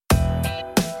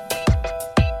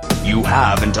You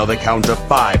have until the count of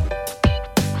 5.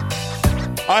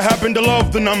 I happen to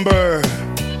love the number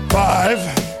 5.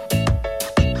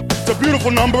 It's a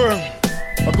beautiful number,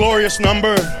 a glorious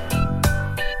number.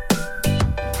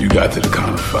 You got to the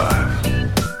count of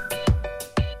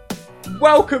 5.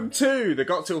 Welcome to the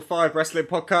Got Till 5 Wrestling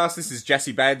Podcast. This is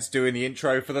Jesse Beds doing the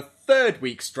intro for the third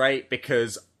week straight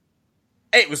because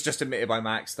it was just admitted by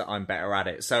Max that I'm better at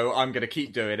it. So I'm going to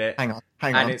keep doing it. Hang on.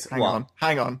 Hang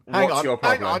on. What's your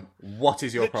problem? What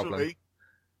is your problem? Literally,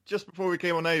 just before we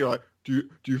came on air, you're like, do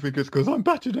you think it's because I'm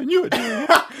better than you at doing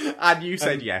it? And you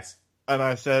said yes. And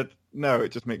I said, no,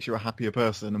 it just makes you a happier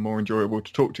person and more enjoyable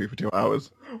to talk to for 2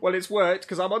 hours. Well, it's worked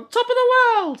because I'm on top of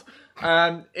the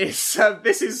world.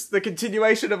 This is the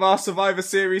continuation of our Survivor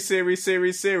Series.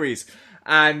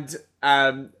 And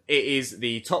it is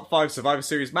the top 5 Survivor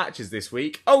Series matches this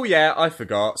week. Oh yeah, I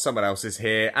forgot. Someone else is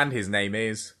here, and his name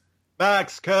is...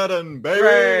 Max Curtin, baby!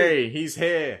 Hooray! He's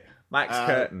here. Max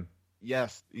Curtin.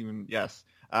 Yes.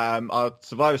 Our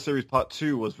Survivor Series Part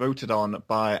 2 was voted on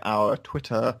by our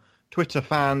Twitter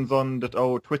fans on the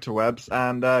old Twitter webs,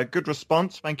 and good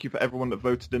response. Thank you for everyone that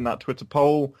voted in that Twitter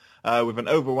poll. With an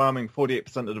overwhelming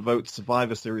 48% of the votes,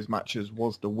 Survivor Series matches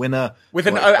was the winner.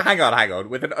 Hang on.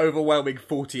 With an overwhelming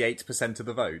 48% of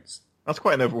the votes. That's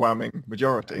quite an overwhelming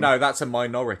majority. No, that's a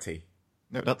minority.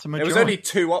 No, that's a majority. There was only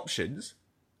 2 options.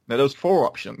 No, there was 4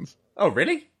 options. Oh,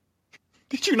 really?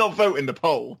 Did you not vote in the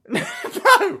poll? No,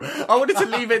 I wanted to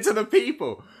leave it to the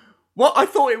people. What? I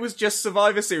thought it was just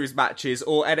Survivor Series matches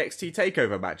or NXT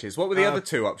TakeOver matches. What were the other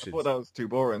 2 options? I thought that was too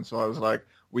boring, so I was like,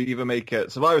 we either make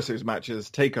it Survivor Series matches,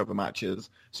 TakeOver matches,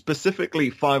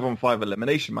 specifically 5-on-5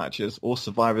 elimination matches, or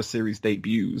Survivor Series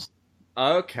debuts.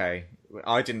 Okay.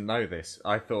 I didn't know this.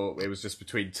 I thought it was just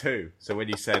between 2. So when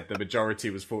you said the majority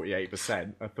was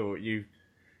 48%, I thought you're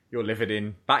living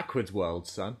in backwards world,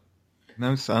 son.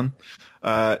 No, son.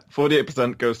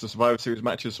 48% goes to Survivor Series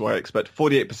matches, so I expect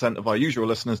 48% of our usual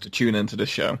listeners to tune into this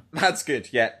show. That's good.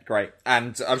 Yeah, great.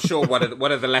 And I'm sure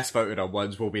one of the less voted on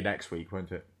ones will be next week,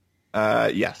 won't it?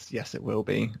 Yes, it will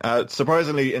be.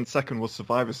 Surprisingly, in second was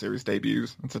Survivor Series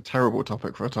debuts. It's a terrible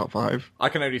topic for a top 5. I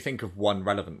can only think of one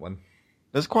relevant one.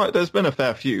 There's been a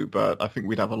fair few, but I think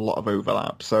we'd have a lot of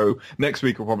overlap. So next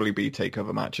week will probably be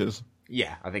TakeOver matches.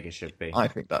 Yeah, I think it should be. I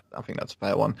think that's a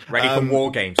fair one. Ready for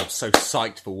War Games. I'm so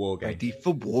psyched for War Games. Ready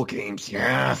for War Games,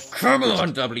 yes. Come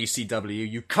on, WCW,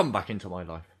 you come back into my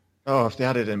life. Oh, if they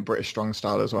added in British Strong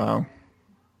Style as well.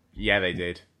 Yeah, they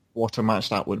did. What a match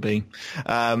that would be.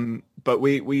 But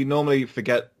we normally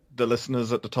forget the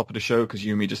listeners at the top of the show because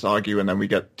you and me just argue and then we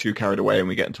get too carried away and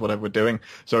we get into whatever we're doing.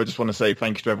 So I just want to say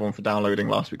thank you to everyone for downloading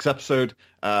last week's episode.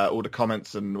 All the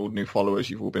comments and all the new followers,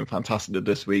 you've all been fantastic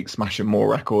this week, smashing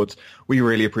more records. We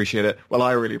really appreciate it. Well,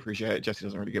 I really appreciate it. Jesse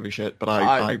doesn't really give a shit, but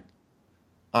I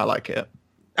like it.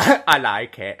 I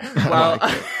like it.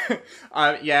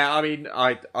 Well, yeah, I mean,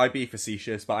 I'd be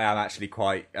facetious, but I am actually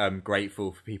quite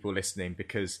grateful for people listening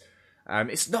because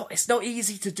it's not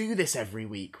easy to do this every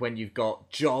week when you've got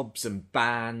jobs and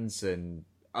bands and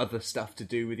other stuff to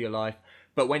do with your life.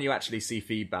 But when you actually see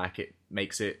feedback, it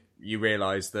makes you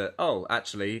realise that, oh,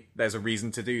 actually, there's a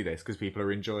reason to do this because people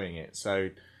are enjoying it.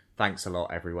 So thanks a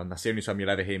lot, everyone. That's the only time you'll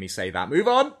ever hear me say that. Move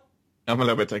on! I'm a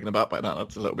little bit taken aback by that.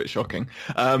 That's a little bit shocking.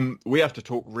 We have to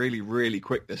talk really, really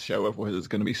quick this show, otherwise it's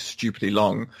going to be stupidly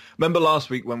long. Remember last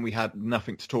week when we had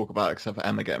nothing to talk about except for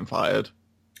Emma getting fired?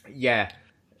 Yeah.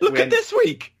 Look at this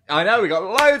week! I know, we got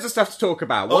loads of stuff to talk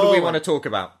about. What do we want to talk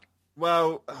about?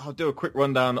 Well, I'll do a quick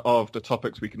rundown of the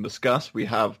topics we can discuss. We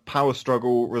have Power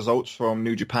Struggle results from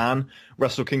New Japan.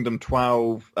 Wrestle Kingdom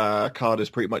 12 card is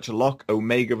pretty much a lock.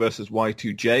 Omega versus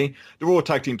Y2J. The Raw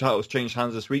Tag Team titles changed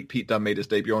hands this week. Pete Dunne made his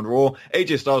debut on Raw.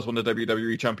 AJ Styles won the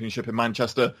WWE Championship in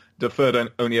Manchester. The third and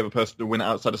only ever person to win it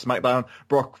outside of SmackDown.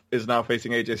 Brock is now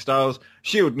facing AJ Styles.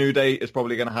 Shield New Day is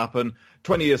probably going to happen.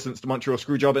 20 years since the Montreal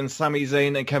Screwjob, and Sami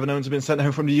Zayn and Kevin Owens have been sent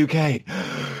home from the UK.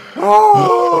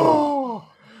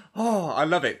 Oh, I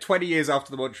love it. 20 years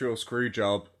after the Montreal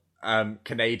Screwjob,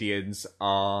 Canadians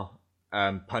are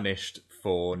punished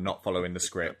for not following the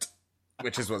script,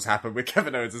 which is what's happened with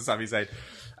Kevin Owens and Sami Zayn.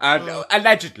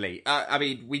 Allegedly. I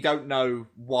mean, we don't know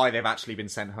why they've actually been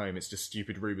sent home. It's just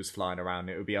stupid rumours flying around.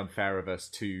 It would be unfair of us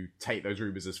to take those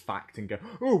rumours as fact and go,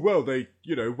 oh, well, they,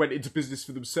 went into business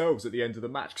for themselves at the end of the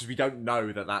match, because we don't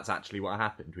know that that's actually what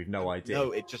happened. We've no idea.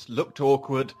 No, it just looked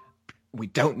awkward. We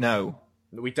don't know.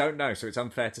 We don't know, so it's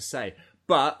unfair to say.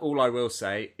 But all I will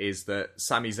say is that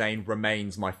Sami Zayn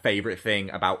remains my favourite thing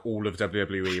about all of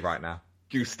WWE right now.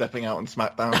 You stepping out on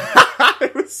SmackDown.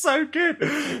 It was so good.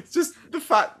 It's just the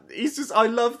fact, I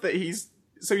love that he's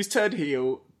turned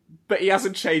heel but he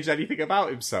hasn't changed anything about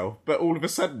himself. But all of a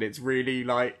sudden, it's really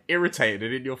like irritating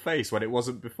and in your face when it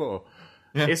wasn't before.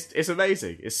 Yeah. It's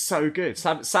amazing. It's so good.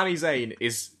 Sami Zayn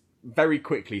is very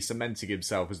quickly cementing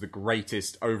himself as the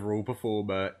greatest overall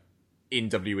performer in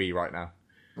WWE right now.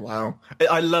 Wow.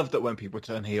 I love that when people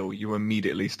turn heel, you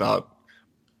immediately start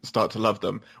to love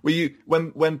them. Were you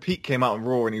when Pete came out on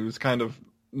Raw and he was kind of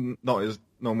not his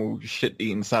normal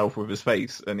shit-eating self with his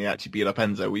face, and he actually beat up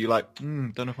Enzo, were you like,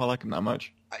 don't know if I like him that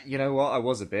much? You know what? I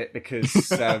was a bit, because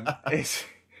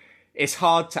it's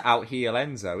hard to out-heel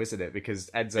Enzo, isn't it? Because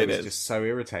Enzo is just so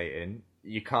irritating.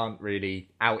 You can't really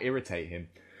out-irritate him.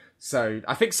 So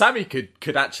I think Sami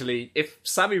could actually, if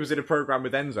Sami was in a program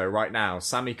with Enzo right now,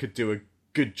 Sami could do a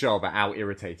good job at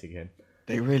out-irritating him.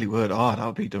 They really would. Oh, that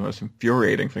would be the most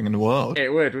infuriating thing in the world. It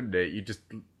would, wouldn't it? You'd just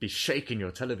be shaking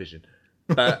your television.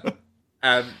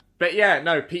 But yeah,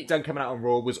 no, Pete Dunne coming out on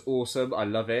Raw was awesome. I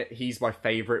love it. He's my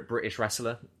favourite British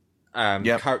wrestler.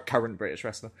 Current British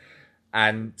wrestler.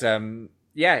 And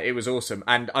yeah, it was awesome.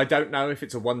 And I don't know if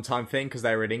it's a one-time thing because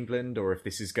they're in England, or if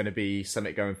this is going to be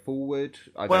something going forward.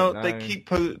 I don't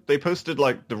know. They posted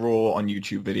like the Raw on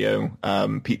YouTube video.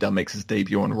 Pete Dunne makes his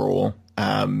debut on Raw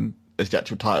as the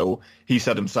actual title. He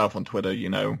said himself on Twitter,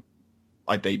 I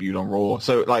debuted on Raw.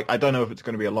 So like, I don't know if it's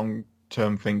going to be a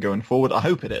long-term thing going forward. I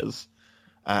hope it is.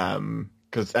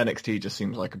 Because NXT just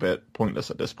seems like a bit pointless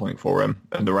at this point for him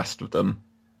and the rest of them.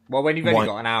 Well, when you've only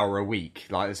got an hour a week,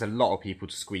 like there's a lot of people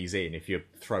to squeeze in if you're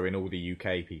throwing all the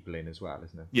UK people in as well,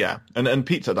 isn't it? Yeah, and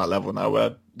Pete's at that level now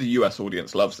where the US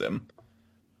audience loves him.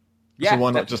 Yeah, so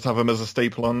why not just have him as a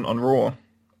staple on Raw?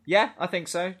 Yeah, I think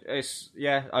so.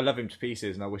 I love him to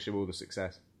pieces, and I wish him all the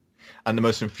success. And the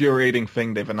most infuriating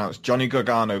thing, they've announced Johnny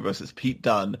Gargano versus Pete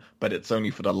Dunne, but it's only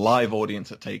for the live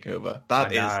audience at TakeOver.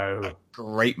 That is a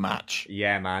great match.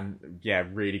 Yeah, man. Yeah,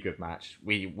 really good match.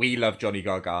 We love Johnny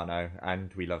Gargano,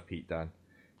 and we love Pete Dunne.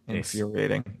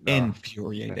 Infuriating.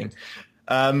 Infuriating.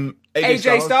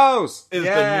 AJ Styles is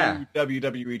the new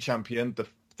WWE champion, the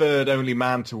third only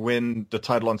man to win the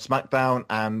title on SmackDown,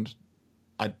 and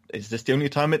is this the only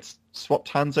time it's swapped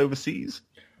hands overseas?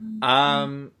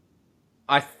 I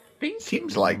think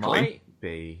seems it likely. Might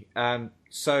be.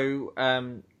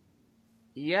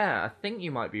 Yeah, I think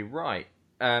you might be right.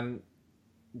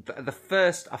 The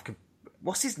first,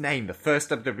 what's his name? The first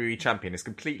WWE champion has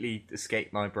completely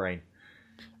escaped my brain.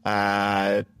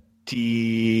 Sammartino.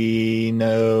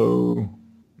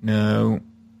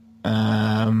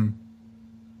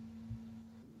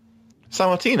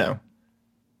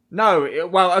 No,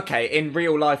 well, okay, in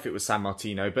real life it was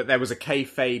Sammartino, but there was a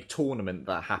kayfabe tournament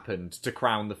that happened to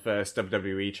crown the first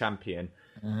WWE champion,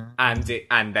 and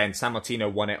then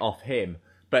Sammartino won it off him.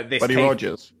 But this Buddy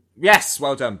Rogers. Yes,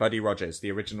 well done, Buddy Rogers,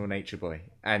 the original Nature Boy,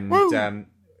 and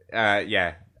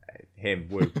yeah, him,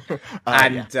 woo,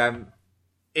 and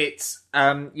it's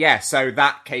so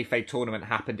that kayfabe tournament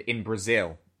happened in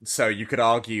Brazil, so you could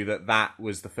argue that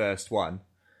was the first one.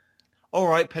 All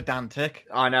right, pedantic.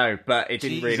 I know, but it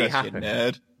didn't really happen. You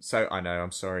nerd. So I know,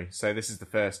 I'm sorry. So this is the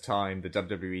first time the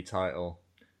WWE title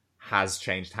has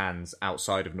changed hands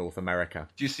outside of North America.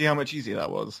 Do you see how much easier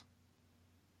that was?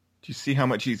 Just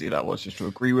to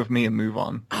agree with me and move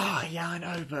on? Yeah, I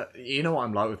know, but you know what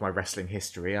I'm like with my wrestling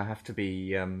history. I have to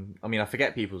be, I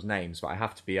forget people's names, but I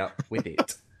have to be up with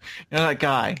it. You know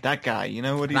that guy, you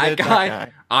know what he did? That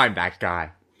guy? I'm that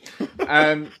guy.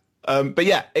 But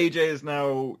yeah, AJ is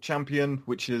now champion,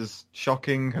 which is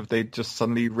shocking. Have they just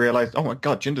suddenly realised, oh my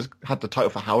god, Jinder's had the title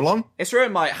for how long? It's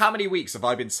ruined how many weeks have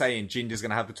I been saying Jinder's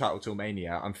going to have the title till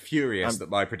Mania? I'm furious that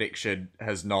my prediction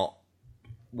has not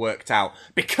worked out.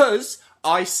 Because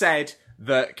I said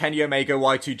that Kenny Omega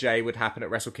Y2J would happen at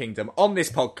Wrestle Kingdom on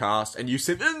this podcast, and you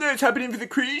said, no, it's happening for the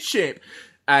cruise ship.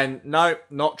 And no,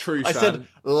 not true, son. I said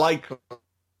likely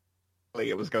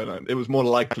it was going on. It was more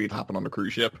likely to happen on the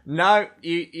cruise ship. No,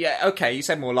 you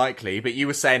said more likely, but you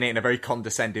were saying it in a very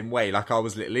condescending way, like I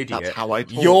was little idiot. That's how I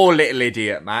talk. You're little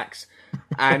idiot, Max.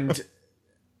 And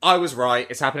I was right.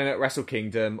 It's happening at Wrestle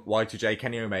Kingdom, Y2J,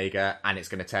 Kenny Omega, and it's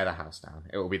going to tear the house down.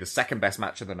 It will be the second best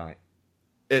match of the night.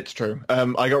 It's true.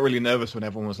 I got really nervous when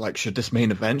everyone was like, should this be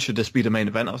the main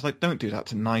event? I was like, don't do that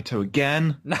to Naito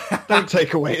again. Don't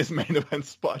take away his main event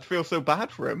spot. I'd feel so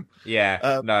bad for him. Yeah,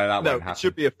 that won't happen. It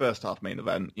should be a first half main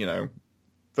event,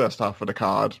 first half of the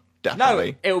card,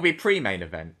 definitely. No, it will be pre-main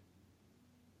event.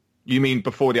 You mean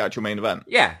before the actual main event?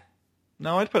 Yeah.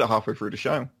 No, I'd put it halfway through the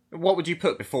show. What would you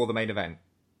put before the main event?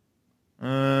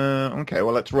 Okay,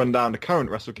 well, let's run down the current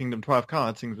Wrestle Kingdom 12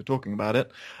 card, since we're talking about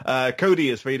it. Cody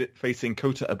is facing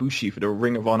Kota Ibushi for the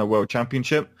Ring of Honor World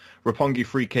Championship. Roppongi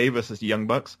 3K versus the Young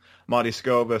Bucks. Marty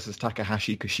Scurll versus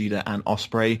Takahashi, Kushida, and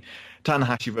Ospreay.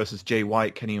 Tanahashi versus Jay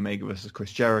White. Kenny Omega versus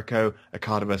Chris Jericho.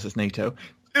 Okada versus Naito.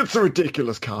 It's a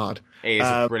ridiculous card. It is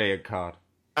a brilliant card.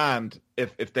 And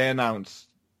if they announce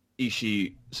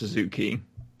Ishii Suzuki,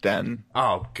 then...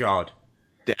 Oh, God.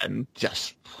 Then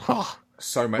just...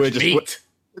 So much we're meat.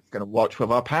 We're going to watch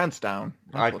with our pants down.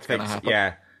 That's what's going to happen.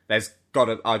 Yeah.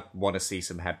 I want to see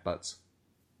some headbutts.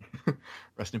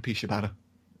 Rest in peace, Shibata.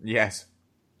 Yes.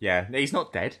 Yeah. He's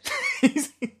not dead.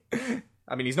 He's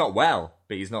not well,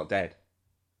 but he's not dead.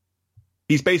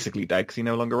 He's basically dead because he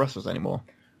no longer wrestles anymore.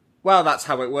 Well, that's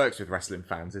how it works with wrestling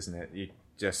fans, isn't it? You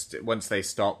just, once they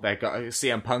stop, they've got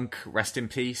CM Punk, rest in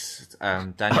peace.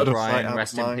 Daniel Bryan,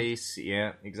 rest in peace.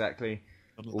 Yeah, exactly.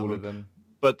 All of them.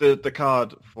 But the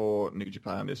card for New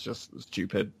Japan is just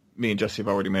stupid. Me and Jesse have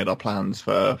already made our plans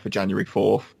for January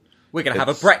 4th. We're going to have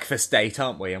a breakfast date,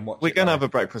 aren't we? And we're going to have a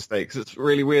breakfast date because it's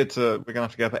really weird we're going to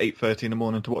have to get up at 8:30 in the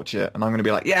morning to watch it. And I'm going to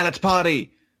be like, yeah, let's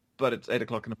party. But it's 8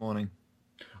 o'clock in the morning.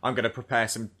 I'm going to prepare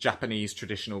some Japanese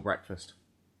traditional breakfast.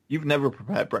 You've never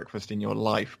prepared breakfast in your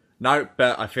life. No,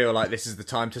 but I feel like this is the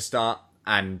time to start.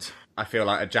 And I feel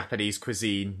like a Japanese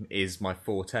cuisine is my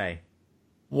forte.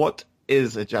 What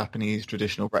is a Japanese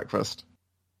traditional breakfast?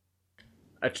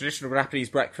 A traditional Japanese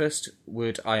breakfast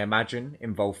would, I imagine,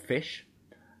 involve fish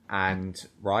and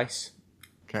rice.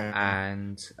 Okay.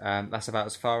 And that's about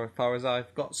as far as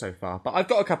I've got so far. But I've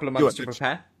got a couple of months to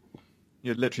prepare.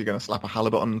 You're literally going to slap a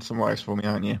halibut on some rice for me,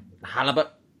 aren't you?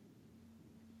 Halibut?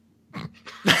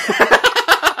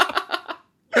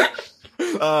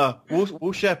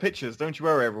 We'll share pictures. Don't you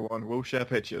worry, everyone. We'll share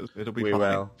pictures. It'll be fine.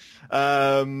 Will.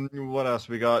 What else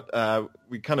we got?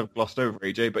 We kind of glossed over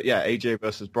AJ, but yeah, AJ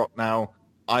versus Brock now.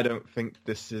 I don't think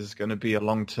this is going to be a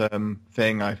long-term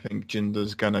thing. I think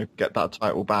Jinder's going to get that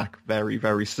title back very,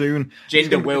 very soon.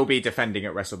 Jinder will be defending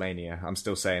at WrestleMania. I'm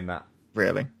still saying that.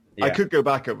 Really? Yeah. I could go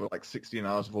back over like 16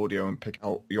 hours of audio and pick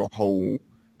out your whole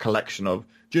collection of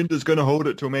Jinder's going to hold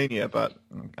it till Mania, but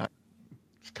I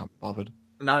just can't be bothered.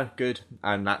 No, good.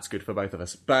 And that's good for both of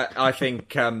us. But I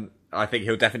think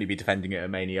he'll definitely be defending it at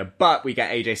Mania. But we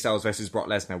get AJ Styles versus Brock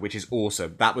Lesnar, which is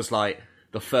awesome. That was like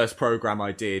the first program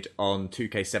I did on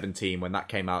 2K17 when that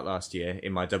came out last year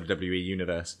in my WWE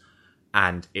universe.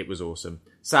 And it was awesome.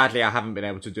 Sadly, I haven't been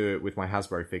able to do it with my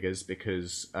Hasbro figures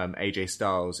because AJ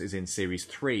Styles is in Series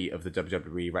 3 of the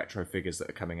WWE retro figures that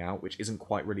are coming out, which isn't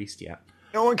quite released yet.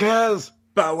 No one cares!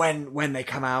 But when they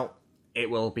come out, it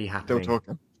will be happening. Still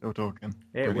talking.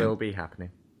 It Brilliant. Will be happening.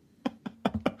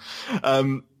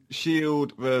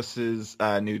 Shield versus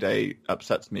New Day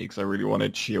upsets me because I really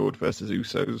wanted Shield versus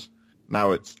Usos.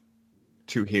 Now it's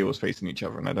two heels facing each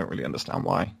other, and I don't really understand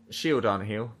why. Shield aren't a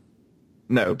heel.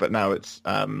 No, but now it's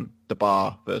The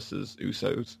Bar versus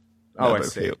Usos. Oh, I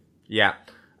see. Heel. Yeah.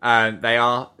 They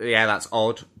are. Yeah, that's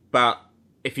odd. But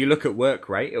if you look at work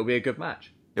rate, it'll be a good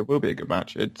match. It will be a good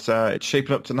match. It's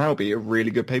shaping up to now be a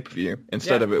really good pay-per-view.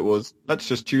 Instead of it was, let's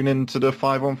just tune into the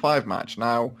 5-on-5 match.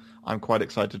 Now I'm quite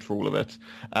excited for all of it.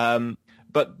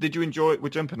 But did you enjoy, we're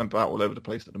jumping about all over the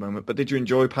place at the moment, but did you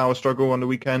enjoy Power Struggle on the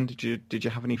weekend? Did you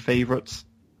have any favourites?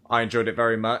 I enjoyed it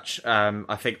very much.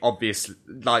 I think obviously,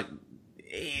 like,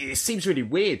 it seems really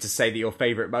weird to say that your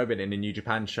favourite moment in a New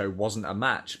Japan show wasn't a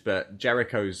match, but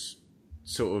Jericho's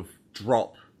sort of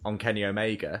drop on Kenny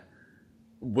Omega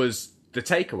was the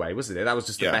takeaway, wasn't it? That was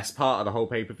just the best part of the whole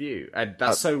pay-per-view. And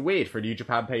that's so weird for a New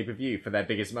Japan pay-per-view for their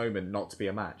biggest moment not to be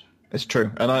a match. It's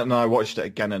true. And I watched it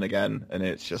again and again, and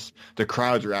it's just, the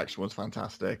crowd's reaction was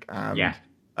fantastic. And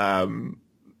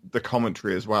the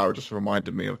commentary as well just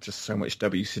reminded me of just so much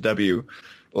WCW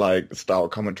like style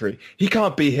commentary. He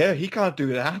can't be here. He can't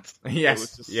do that. Yes. It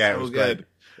was just it was good. Great.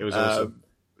 It was awesome.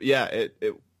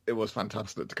 It was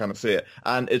fantastic to kind of see it.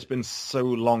 And it's been so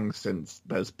long since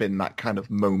there's been that kind of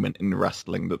moment in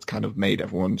wrestling that's kind of made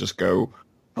everyone just go,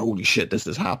 holy shit, this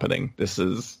is happening. This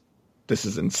is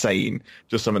insane.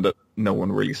 Just something that no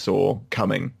one really saw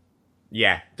coming.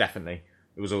 Yeah, definitely.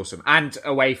 It was awesome. And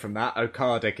away from that,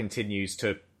 Okada continues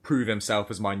to prove himself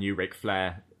as my new Ric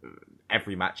Flair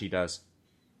every match he does.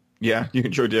 Yeah, you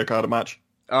enjoyed the Okada match?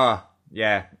 Oh,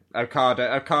 yeah.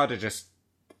 Okada just...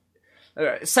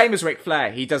 same as Ric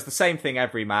Flair. He does the same thing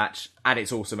every match, and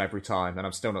it's awesome every time, and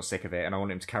I'm still not sick of it, and I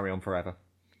want him to carry on forever.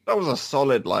 That was a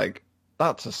solid,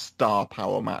 that's a star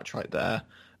power match right there.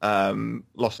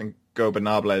 Los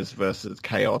Ingobernables versus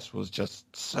Chaos was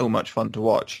just so much fun to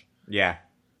watch. Yeah.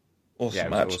 Awesome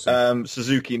match. Awesome.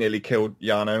 Suzuki nearly killed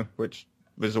Yano, which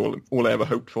was all I ever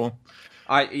hoped for.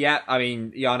 I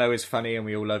mean, Yano is funny and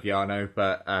we all love Yano,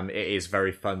 but it is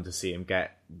very fun to see him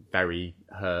get very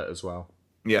hurt as well.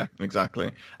 Yeah,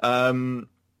 exactly. I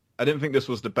didn't think this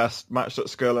was the best match that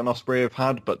Skrull and Ospreay have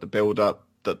had, but the build-up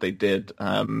that they did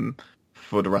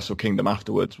for the Wrestle Kingdom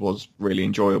afterwards was really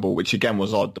enjoyable, which again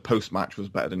was odd. The post-match was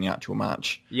better than the actual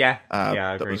match. Yeah, I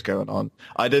that agree. was going on.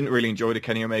 I didn't really enjoy the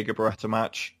Kenny Omega Beretta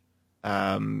match.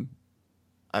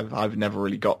 I've never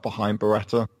really got behind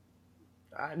Beretta.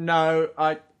 No,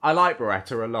 I like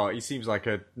Beretta a lot. He seems like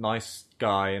a nice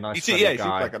guy, a nice He guy. seems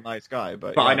like a nice guy,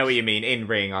 but I know what you mean. In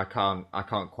ring, I can't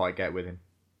quite get with him.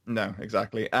 No,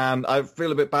 exactly. And I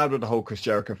feel a bit bad with the whole Chris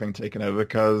Jericho thing taking over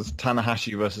because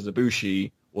Tanahashi versus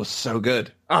Ibushi was so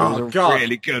good. Oh, it was a God.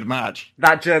 really good match.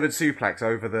 That German suplex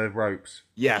over the ropes.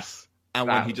 Yes. And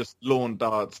when he just lawn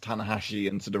darts Tanahashi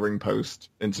into the ring post,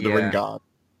 into the ring guard.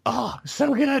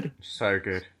 So good. So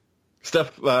good.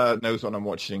 Steph knows when I'm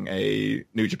watching a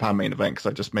New Japan main event because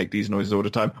I just make these noises all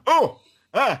the time. Oh!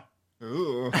 Ah!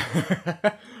 Ooh.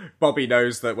 Bobby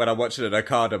knows that when I'm watching an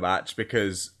Okada match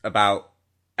because about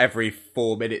every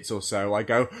 4 minutes or so I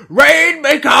go,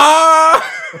 Rainmaker!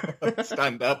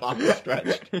 Stand up, arms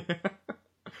stretched.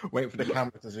 Wait for the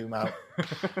camera to zoom out.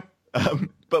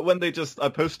 But when I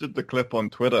posted the clip on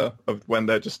Twitter of when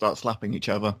they just start slapping each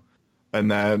other,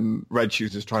 and then Red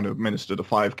Shoes is trying to administer the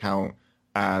 5 count,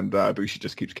 and Ibushi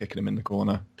just keeps kicking him in the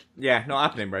corner. Yeah, not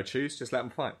happening, Red Shoes. Just let him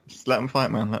fight. Just let him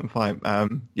fight, man. Let him fight.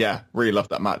 Yeah, really love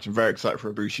that match. I'm very excited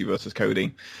for Ibushi versus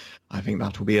Cody. I think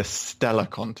that will be a stellar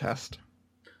contest.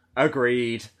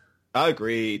 Agreed.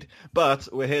 But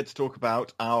we're here to talk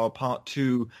about our Part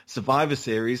 2 Survivor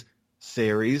Series,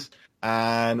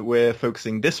 and we're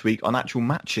focusing this week on actual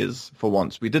matches for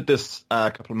once. We did this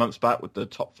a couple of months back with the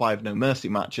top 5 No Mercy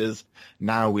matches.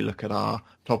 Now we look at our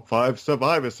top 5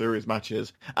 Survivor Series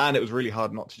matches, and it was really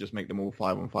hard not to just make them all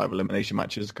 5-on-5 elimination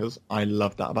matches because I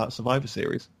love that about Survivor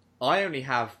Series. I only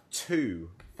have 2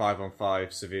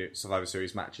 5-on-5 Survivor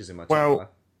Series matches in my top Well, 5.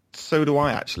 so do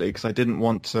I actually, because I didn't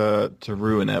want to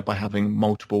ruin it by having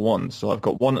multiple ones. So I've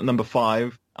got one at number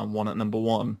 5 and one at number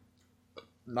 1.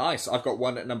 Nice. I've got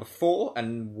one at number 4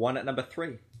 and one at number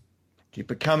 3.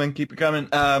 Keep it coming.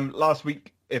 Last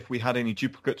week, if we had any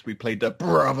duplicates, we played the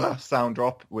Brother sound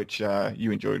drop, which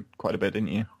you enjoyed quite a bit, didn't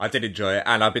you? I did enjoy it,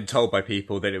 and I've been told by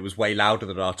people that it was way louder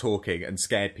than our talking and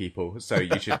scared people. So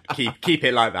you should keep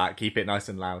it like that. Keep it nice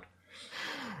and loud.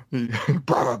 I'm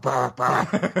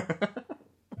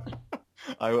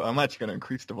actually going to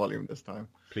increase the volume this time.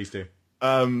 Please do.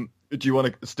 Do you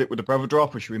want to stick with the Brother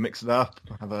drop, or should we mix it up?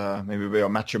 Have maybe a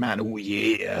Macho Man. Oh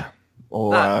yeah.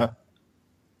 Or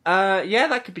yeah,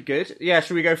 that could be good. Yeah,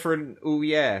 should we go for an ooh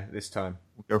yeah this time?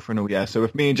 We'll go for an oh yeah. So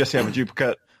if me and Jesse have a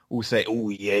duplicate, we'll say oh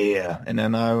yeah, and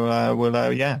then we'll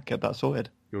get that sorted.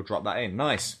 You'll drop that in.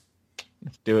 Nice.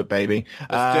 Let's do it, baby.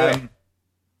 Let's do it.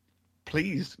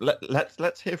 Please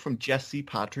let's hear from Jesse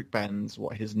Patrick Benz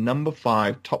what his number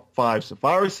 5 top 5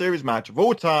 Survivor Series match of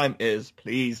all time is,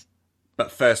 please. But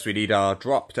first, we need our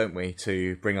drop, don't we,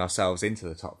 to bring ourselves into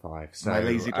the top 5. So, my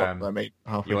lazy drop I made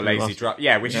halfway your through lazy drop,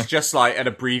 yeah, which is just like an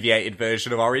abbreviated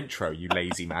version of our intro, you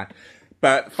lazy man.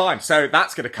 But fine, so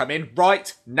that's going to come in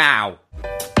right now.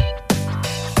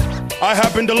 I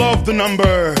happen to love the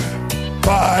number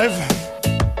 5.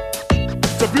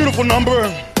 It's a beautiful number,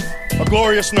 a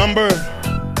glorious number.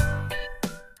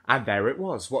 And there it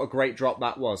was. What a great drop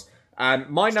that was.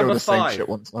 My Still number the same 5. shit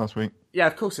once last week. Yeah,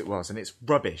 of course it was, and it's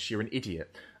rubbish. You're an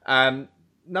idiot.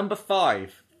 Number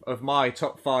 5 of my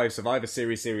top 5 Survivor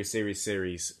Series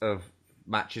of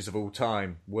matches of all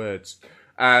time. Words.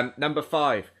 Number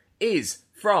 5 is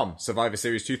from Survivor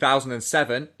Series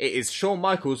 2007. It is Shawn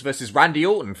Michaels versus Randy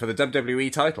Orton for the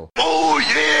WWE title. Oh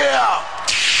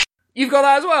yeah! You've got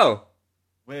that as well?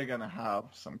 We're going to have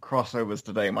some crossovers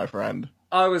today, my friend.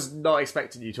 I was not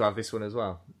expecting you to have this one as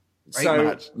well. Great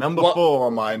match. Number 4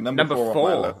 on mine. Number 4 on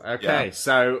my list. Okay, Yeah.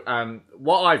 so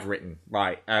what I've written,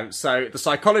 right, so the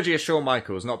psychology of Shawn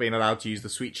Michaels not being allowed to use the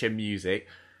Sweet Chin music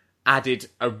added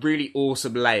a really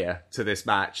awesome layer to this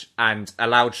match and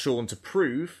allowed Shawn to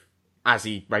prove, as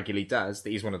he regularly does, that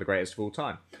he's one of the greatest of all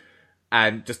time.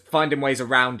 And just finding ways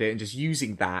around it and just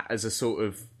using that as a sort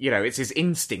of, it's his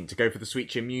instinct to go for the Sweet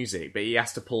Chin music, but he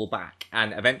has to pull back.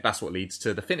 And that's what leads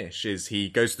to the finish, is he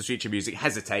goes to the Sweet Chin music,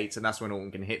 hesitates, and that's when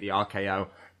Orton can hit the RKO.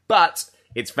 But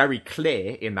it's very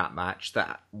clear in that match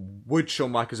that would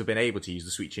Shawn Michaels have been able to use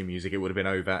the Sweet Chin music, it would have been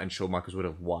over and Shawn Michaels would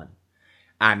have won.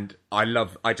 And I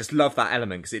just love that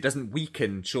element, because it doesn't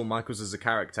weaken Shawn Michaels as a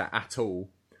character at all,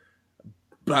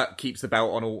 but keeps the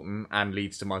belt on Orton and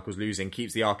leads to Michaels losing,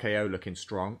 keeps the RKO looking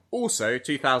strong. Also,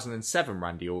 2007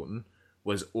 Randy Orton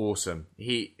was awesome.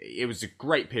 It was a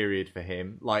great period for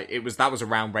him. Like that was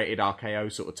around rated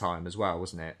RKO sort of time as well,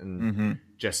 wasn't it? And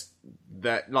just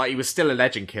that, like, he was still a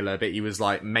legend killer, but he was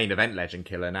like main event legend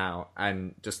killer now,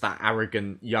 and just that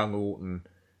arrogant young Orton,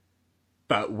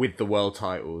 but with the world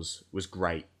titles, was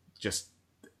great. Just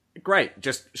great.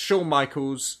 Just Shawn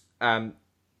Michaels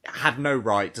had no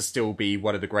right to still be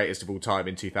one of the greatest of all time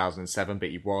in 2007, but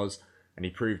he was. And he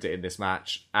proved it in this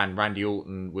match. And Randy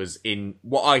Orton was in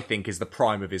what I think is the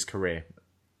prime of his career.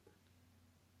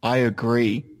 I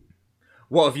agree.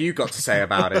 What have you got to say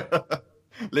about it?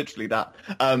 Literally that.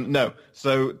 No,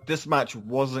 so this match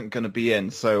wasn't going to be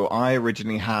in. So I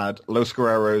originally had Los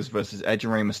Guerreros versus Edge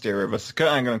and Rey Mysterio versus Kurt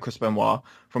Angle and Chris Benoit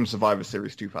from Survivor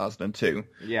Series 2002.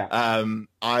 Yeah.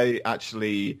 I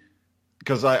actually,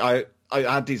 because I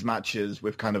had these matches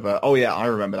with kind of I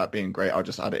remember that being great, I'll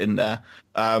just add it in there.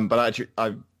 But actually,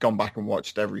 I've gone back and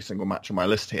watched every single match on my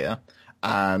list here,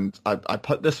 and I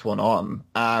put this one on,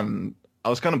 and I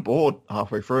was kind of bored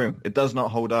halfway through. It does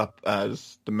not hold up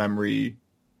as the memory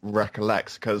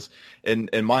recollects, because in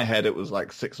my head it was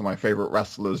like 6 of my favorite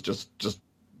wrestlers just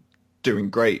doing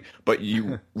great. But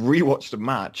you rewatch the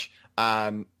match,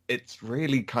 and it's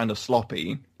really kind of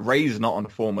sloppy. Ray's not on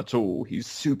form at all. He's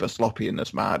super sloppy in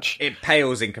this match. It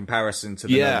pales in comparison to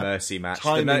the No Mercy match. The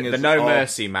Timing No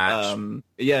Mercy match. And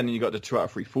then you got the 2 out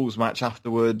of 3 Falls match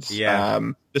afterwards. Yeah.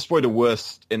 It's probably the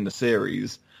worst in the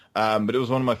series. But it was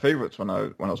one of my favorites when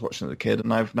I was watching as a kid,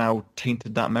 and I've now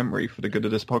tainted that memery for the good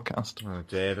of this podcast. Oh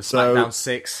dear, the SmackDown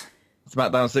 6.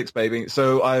 SmackDown 6, baby.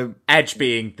 So Edge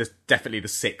being definitely the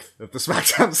 6th of the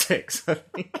SmackDown 6, I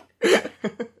think.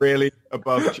 Really?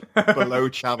 Below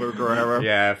Chavo Guerrero?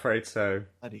 Yeah, afraid so.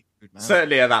 Bloody good man.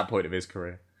 Certainly at that point of his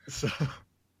career. So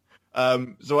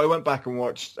I went back and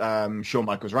watched Shawn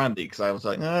Michaels Randy, because I was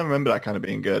like, I remember that kind of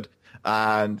being good.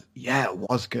 And yeah, it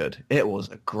was good. It was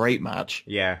a great match.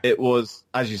 Yeah. It was,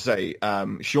 as you say,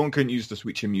 Shawn couldn't use the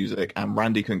switcher music, and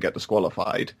Randy couldn't get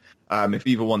disqualified. If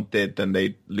either one did, then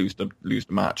they'd lose the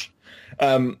match.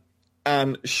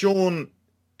 And Shawn,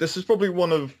 this is probably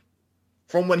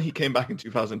from when he came back in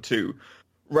 2002,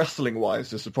 wrestling-wise,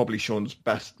 this is probably Shawn's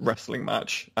best wrestling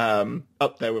match,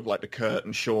 up there with like the Kurt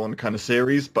and Shawn kind of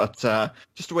series. But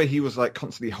just the way he was like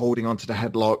constantly holding onto the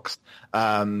headlocks,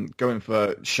 going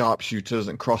for sharpshooters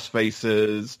and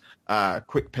crossfaces,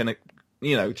 quick pin,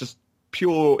 just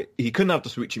pure. He couldn't have the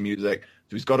switchy music,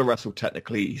 so he's got to wrestle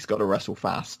technically. He's got to wrestle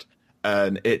fast,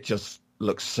 and it just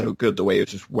looks so good the way he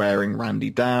was just wearing Randy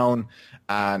down.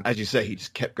 And as you say, he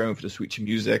just kept going for the switchy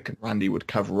music, and Randy would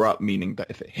cover up, meaning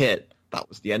that if it hit, that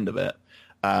was the end of it.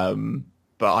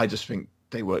 But I just think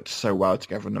they worked so well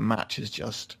together, and the match is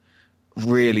just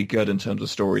really good in terms of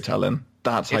storytelling.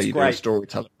 That's how you do a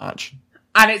storytelling match.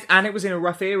 And it was in a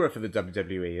rough era for the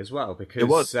WWE as well, because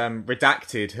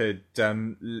Redacted had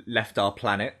left our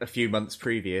planet a few months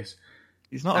previous.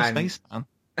 He's not a spaceman.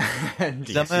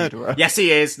 He's a murderer. Yes,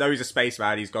 he is. No, he's a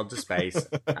spaceman. He's gone to space,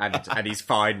 and he's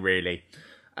fine, really.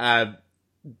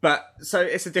 But so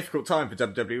it's a difficult time for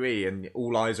WWE, and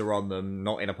all eyes are on them,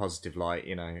 not in a positive light,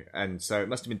 And so it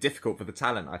must have been difficult for the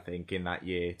talent, I think, in that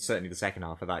year, certainly the second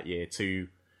half of that year, to,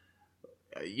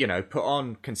 put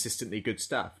on consistently good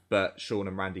stuff. But Shawn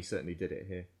and Randy certainly did it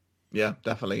here. Yeah,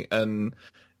 definitely. And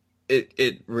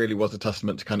it really was a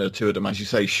testament to kind of the two of them. As you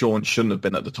say, Shawn shouldn't have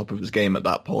been at the top of his game at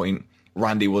that point.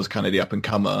 Randy was kind of the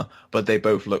up-and-comer, but they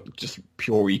both looked just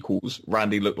pure equals.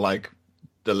 Randy looked like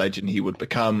the legend he would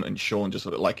become, and Shawn just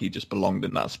looked like he just belonged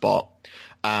in that spot.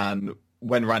 And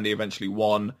when Randy eventually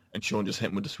won, and Shawn just hit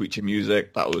him with the switcher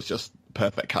music, that was just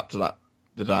perfect cap to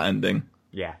that ending.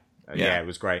 Yeah, it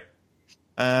was great.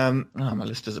 My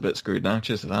list is a bit screwed now.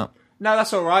 Cheers to that. No,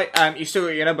 that's all right. You still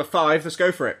got your number 5. Let's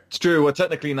go for it. It's true. Well,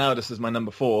 technically now this is my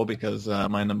number 4, because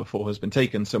my number 4 has been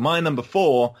taken. So my number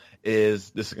 4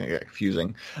 is, this is going to get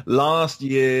confusing, last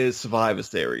year's Survivor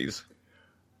Series.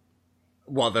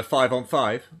 What, the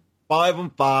 5-on-5?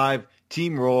 5-on-5,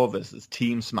 Team Raw versus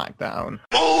Team SmackDown.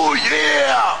 Oh,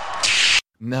 yeah!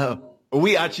 No. Are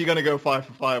we actually going to go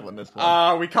 5-for-5 on this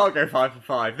one? We can't go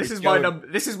 5-for-5. This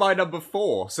is my number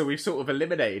 4, so we've sort of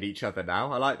eliminated each other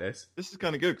now. I like this. This is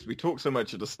kind of good, because we talked so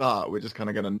much at the start. We're just kind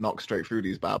of going to knock straight through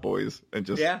these bad boys and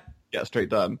just get straight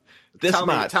done.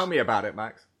 Tell me about it,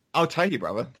 Max. I'll tell you,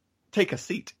 brother. Take a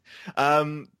seat.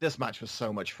 This match was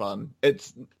so much fun.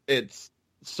 It's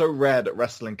so rare that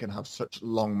wrestling can have such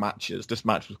long matches. This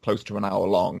match was close to an hour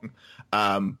long,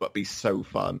 but be so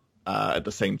fun at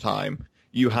the same time.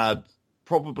 You had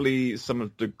probably some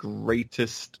of the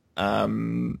greatest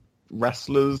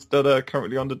wrestlers that are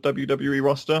currently on the WWE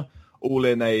roster, all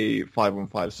in a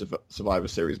 5-on-5 Survivor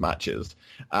Series matches.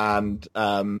 And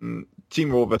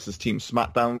Team Raw versus Team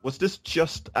SmackDown. Was this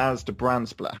just as the brand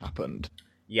split happened?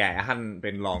 Yeah, it hadn't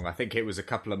been long. I think it was a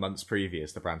couple of months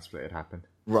previous the brand split had happened.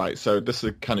 Right, so this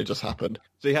had kind of just happened.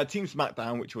 So you had Team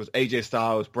SmackDown, which was AJ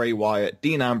Styles, Bray Wyatt,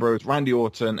 Dean Ambrose, Randy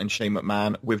Orton, and Shane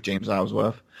McMahon with James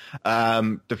Ellsworth,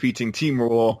 defeating Team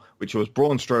Raw, which was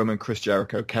Braun Strowman, Chris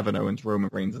Jericho, Kevin Owens, Roman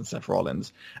Reigns, and Seth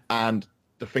Rollins. And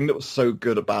the thing that was so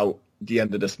good about the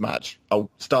end of this match, I'll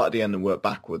start at the end and work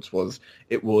backwards,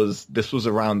 this was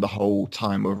around the whole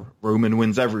time of Roman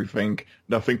wins everything,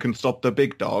 nothing can stop the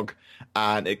big dog,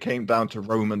 and it came down to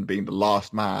Roman being the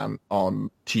last man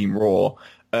on Team Raw,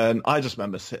 and I just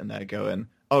remember sitting there going,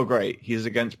 oh great, he's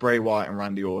against Bray Wyatt and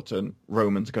Randy Orton,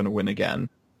 Roman's going to win again.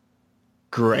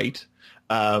 Great.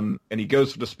 And he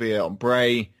goes for the spear on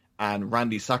Bray, and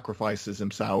Randy sacrifices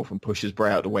himself and pushes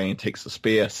Bray out of the way and takes the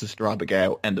spear. Sister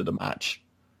Abigail, end of the match.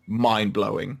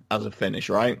 Mind-blowing as a finish,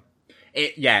 right?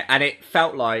 And it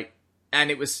felt like, and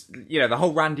it was, the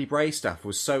whole Randy Bray stuff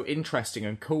was so interesting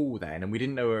and cool then, and we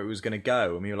didn't know where it was going to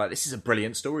go, and we were like, this is a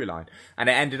brilliant storyline. And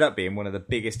it ended up being one of the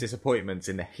biggest disappointments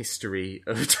in the history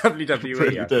of WWE. It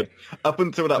really did. Up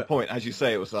until that point, as you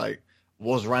say, it was like,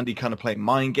 was Randy kind of playing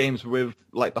mind games with,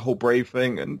 like, the whole Bray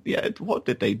thing? And, yeah, what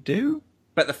did they do?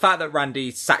 But the fact that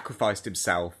Randy sacrificed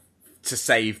himself to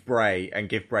save Bray and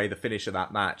give Bray the finish of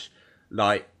that match,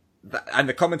 like, and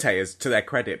the commentators, to their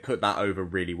credit, put that over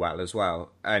really well as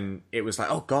well. And it was like,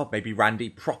 oh god, maybe Randy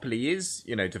properly is,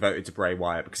 devoted to Bray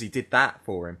Wyatt because he did that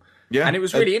for him. Yeah. And it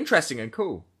was really interesting and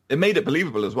cool. It made it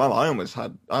believable as well. I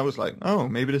was like, oh,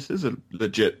 maybe this is a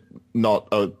legit, not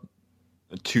a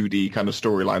 2D kind of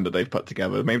storyline that they've put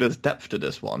together. Maybe there's depth to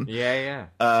this one. Yeah.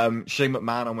 Shane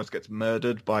McMahon almost gets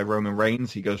murdered by Roman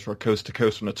Reigns. He goes for a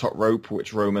coast-to-coast from the top rope,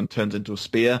 which Roman turns into a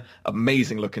spear.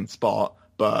 Amazing looking spot.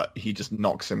 But he just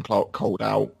knocks him cold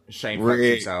out. Shane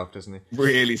fucks himself, doesn't he?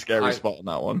 Really scary spot on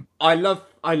that one. I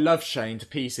love Shane to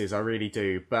pieces, I really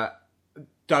do. But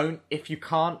if you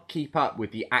can't keep up with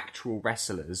the actual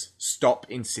wrestlers, stop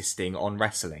insisting on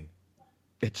wrestling.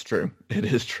 It's true. It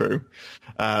is true.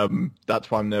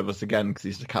 That's why I'm nervous again, because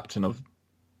he's the captain of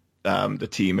the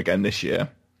team again this year.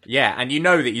 Yeah, and you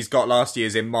know that he's got last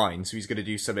year's in mind, so he's going to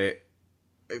do something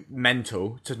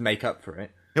mental to make up for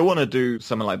it. He'll want to do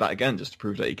something like that again just to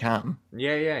prove that he can.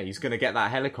 Yeah, he's going to get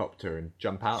that helicopter and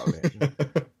jump out of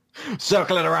it.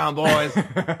 Circle it around, boys!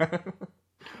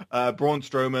 Braun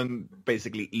Strowman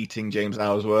basically eating James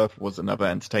Ellsworth was another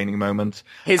entertaining moment.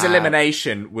 His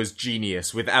elimination was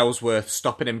genius, with Ellsworth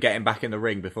stopping him getting back in the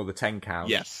ring before the 10 count.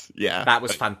 Yes, yeah. That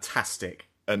was fantastic.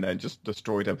 And then just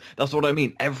destroyed him. That's what I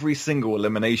mean. Every single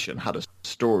elimination had a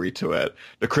story to it.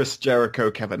 The Chris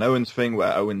Jericho, Kevin Owens thing,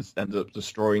 where Owens ended up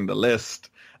destroying the list.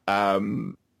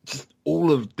 Just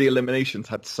all of the eliminations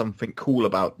had something cool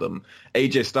about them.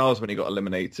 AJ Styles, when he got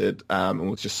eliminated, and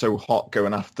was just so hot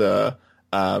going after...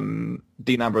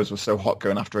 Dean Ambrose was so hot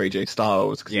going after AJ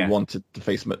Styles because he wanted to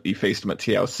face him. He faced him at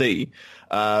TLC.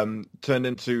 Turned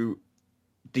into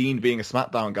Dean being a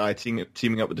SmackDown guy,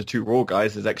 teaming up with the two Raw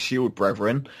guys, his ex-Shield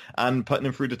brethren, and putting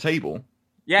him through the table.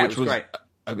 Yeah, which was great.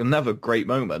 Another great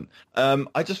moment.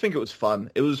 I just think it was fun.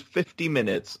 It was 50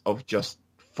 minutes of just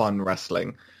fun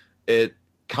wrestling. It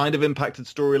kind of impacted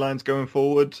storylines going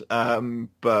forward,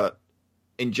 but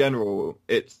in general,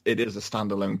 it is a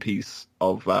standalone piece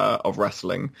of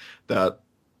wrestling that,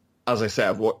 as I say,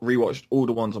 I've rewatched all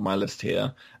the ones on my list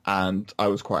here, and I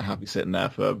was quite happy sitting there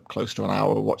for close to an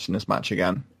hour watching this match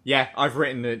again. Yeah, I've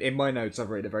written in my notes. I've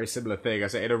written a very similar thing. I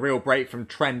said, in a real break from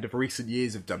trend of recent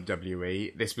years of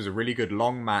WWE, this was a really good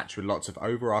long match with lots of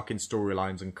overarching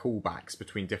storylines and callbacks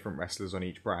between different wrestlers on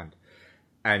each brand,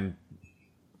 and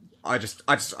I just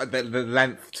the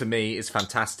length to me is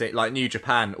fantastic. Like New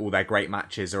Japan, all their great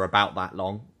matches are about that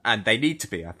long, and they need to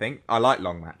be. I think I like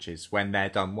long matches when they're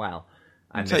done well.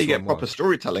 And until you get proper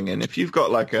storytelling in. If you've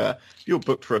got if you're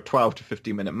booked for a 12 to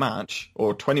 15 minute match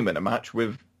or 20-minute match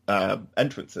with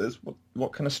entrances,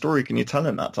 what kind of story can you tell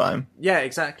in that time? Yeah,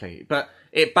 exactly. But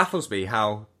it baffles me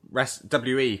how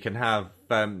WE can have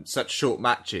such short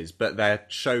matches, but their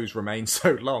shows remain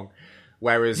so long,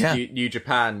 whereas New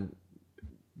Japan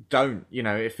don't.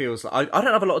 It feels like I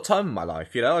don't have a lot of time in my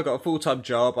life. I've got a full-time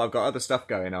job, I've got other stuff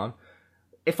going on.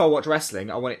 If I watch wrestling,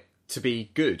 I want it to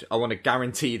be good. I want to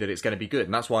guarantee that it's going to be good,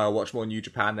 and that's why I watch more New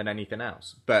Japan than anything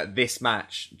else. But this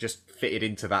match just fitted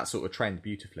into that sort of trend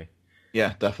beautifully.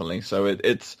 Yeah, definitely. So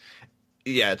it's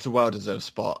a well-deserved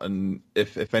spot, and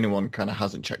if anyone kind of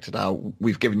hasn't checked it out,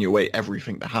 we've given you away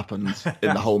everything that happens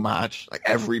in the whole match, like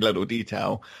every little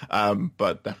detail,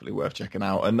 but definitely worth checking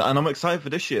out. And I'm excited for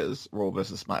this year's Raw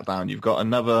vs. SmackDown. You've got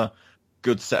another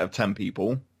good set of 10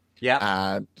 people.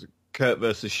 Yeah. And Kurt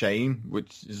versus Shane,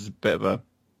 which is a bit of a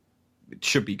it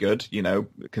should be good,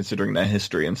 considering their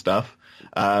history and stuff.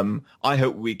 I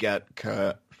hope we get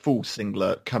Kurt full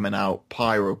singlet coming out,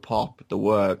 pyro pop, the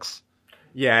works.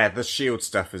 Yeah, the Shield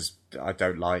stuff I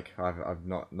don't like.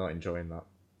 I'm not enjoying that.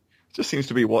 It just seems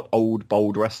to be what old,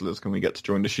 bold wrestlers can we get to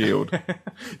join the Shield.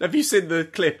 Have you seen the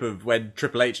clip of when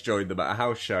Triple H joined them at a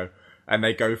house show and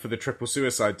they go for the triple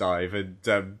suicide dive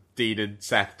and Dean and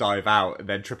Seth dive out and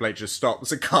then Triple H just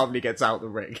stops and calmly gets out the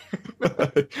ring?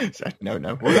 No,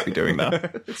 we won't be doing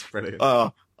that. It's brilliant.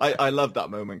 I love that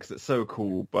moment because it's so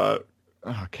cool, but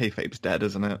kayfabe's dead,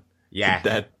 isn't it? Yeah.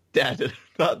 Dead.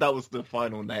 That was the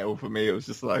final nail for me. It was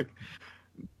just like,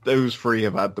 those three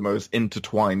have had the most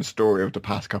intertwined story of the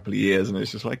past couple of years, and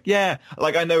it's just like, yeah.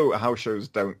 Like, I know house shows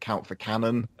don't count for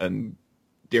canon, and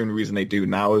the only reason they do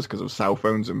now is because of cell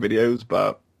phones and videos,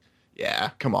 but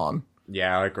yeah, come on.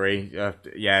 Yeah, I agree.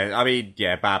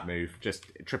 Bad move. Just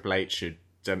Triple H should...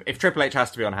 if Triple H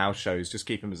has to be on house shows, just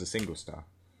keep him as a single star.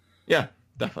 Yeah,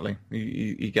 definitely.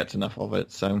 He gets enough of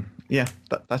it. So, yeah,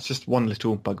 that's just one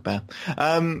little bugbear.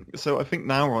 So I think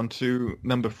now we're on to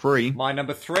number 3. My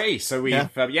number 3. So we've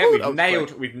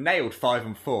nailed 5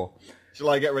 and 4. Shall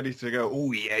I get ready to go,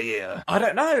 oh, yeah? I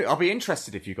don't know. I'll be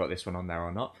interested if you got this one on there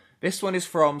or not. This one is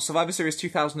from Survivor Series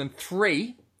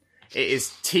 2003. It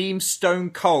is Team Stone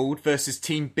Cold versus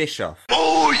Team Bischoff.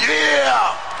 Oh,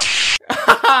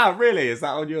 yeah! Really? Is that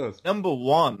on yours? Number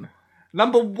 1.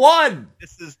 Number 1!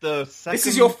 This is the second... This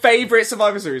is your favourite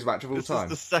Survivor Series match of all time.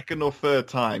 This is the second or third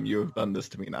time you have done this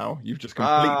to me now. You've just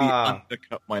completely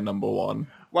undercut my number 1.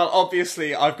 Well,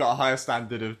 obviously, I've got a higher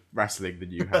standard of wrestling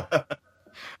than you have.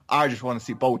 I just want to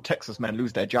see bold Texas men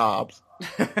lose their jobs.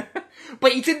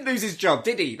 But he didn't lose his job,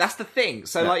 did he? That's the thing.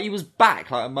 So, he was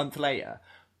back, a month later.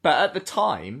 But at the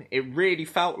time, it really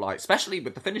felt like, especially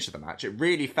with the finish of the match, it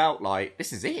really felt like,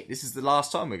 this is it. This is the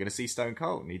last time we're going to see Stone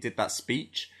Cold. And he did that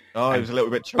speech. Oh, he was a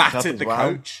little bit choked up battered as the well.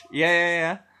 coach.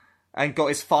 Yeah. And got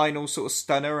his final sort of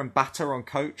stunner and batter on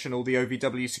coach and all the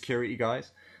OVW security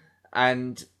guys.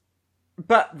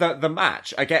 But the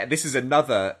match, again, this is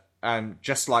another,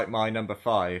 just like my number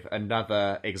 5,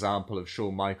 another example of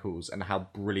Shawn Michaels and how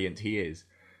brilliant he is.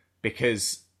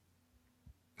 Because,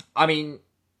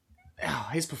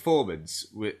 his performance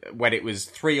when it was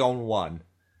 3-on-1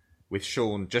 with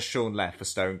Shawn left for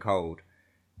Stone Cold,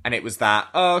 and it was that,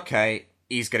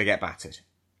 he's going to get battered.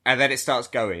 And then it starts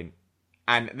going.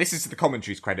 And this is to the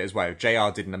commentary's credit as well. JR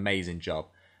did an amazing job.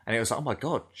 And it was like, oh my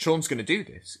God, Shawn's going to do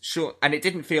this. And it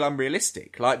didn't feel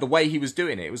unrealistic. Like, the way he was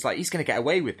doing it was like, he's going to get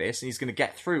away with this and he's going to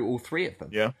get through all 3 of them.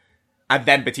 Yeah. And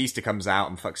then Batista comes out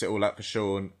and fucks it all up for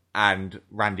Shawn, and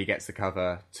Randy gets the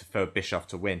cover for Bischoff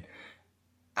to win.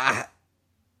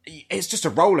 It's just a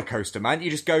roller coaster, man.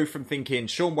 You just go from thinking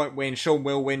Shawn won't win, Shawn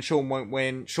will win, Shawn won't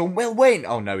win, Shawn will win.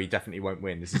 Oh no, he definitely won't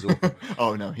win. This is awful.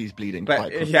 Oh no, he's bleeding.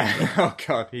 But yeah, oh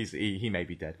God, he may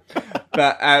be dead.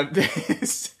 But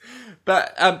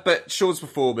but Shawn's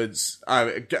performance,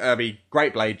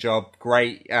 great blade job,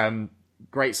 great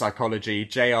psychology.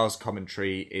 JR's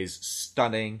commentary is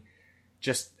stunning,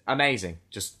 just amazing,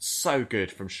 just so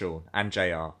good from Shawn and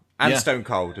JR. And Stone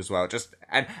Cold as well.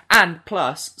 And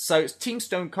plus, so Team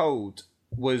Stone Cold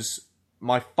was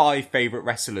my 5 favourite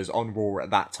wrestlers on Raw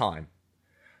at that time.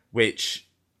 Which,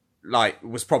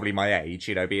 was probably my age,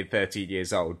 being 13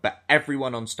 years old. But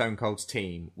everyone on Stone Cold's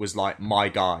team was my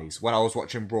guys. When I was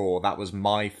watching Raw, that was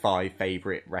my 5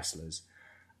 favourite wrestlers.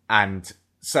 And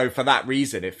so for that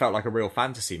reason, it felt like a real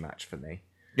fantasy match for me.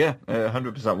 Yeah,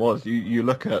 100% was. You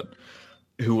look at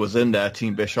who was in there,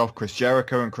 Team Bischoff, Chris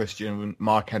Jericho and Christian,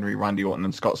 Mark Henry, Randy Orton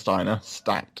and Scott Steiner,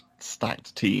 stacked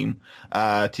team.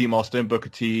 Team Austin, Booker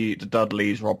T, the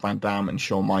Dudleys, Rob Van Dam and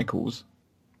Shawn Michaels.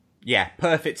 Yeah,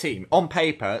 perfect team. On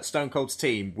paper, Stone Cold's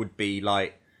team would be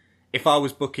if I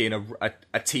was booking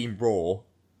a Team Raw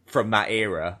from that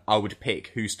era, I would pick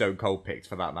who Stone Cold picked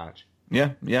for that match.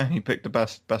 Yeah, he picked the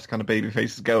best kind of baby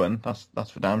faces going.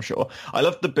 That's for damn sure. I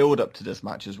loved the build up to this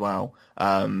match as well,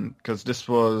 because this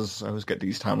was, I always get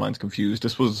these timelines confused.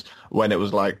 This was when it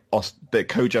was the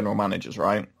co-general managers,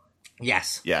 right?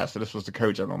 Yes. Yeah, so this was the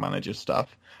co-general managers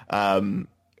stuff. And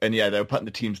yeah, they were putting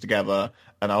the teams together,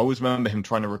 and I always remember him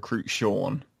trying to recruit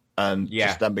Shawn, and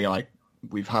just them being like,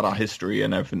 we've had our history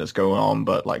and everything that's going on,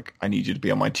 but I need you to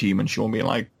be on my team, and Shawn being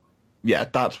like, yeah,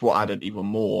 that's what added even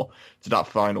more to that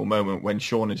final moment when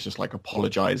Shawn is just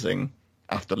apologizing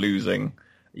after losing.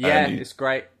 Yeah, it's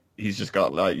great. He's just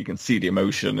got you can see the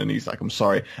emotion, and he's like, I'm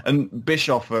sorry. And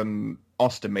Bischoff and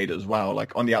Austin made it as well,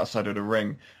 on the outside of the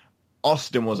ring.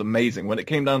 Austin was amazing when it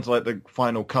came down to the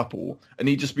final couple, and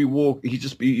you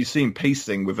see him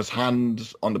pacing with his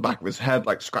hand on the back of his head,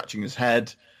 scratching his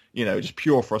head, just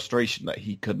pure frustration that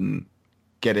he couldn't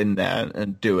get in there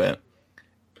and do it.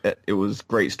 it was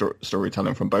great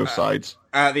storytelling from both sides.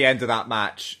 At the end of that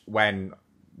match, when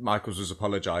Michaels was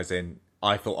apologising,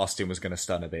 I thought Austin was going to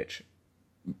stun a bitch.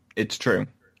 It's true.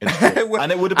 It's true.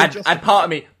 And it would have been and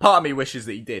part of me wishes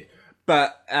that he did.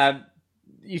 But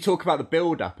you talk about the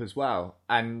build-up as well.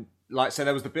 And so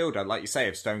there was the build-up, like you say,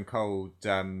 of Stone Cold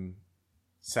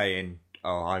saying,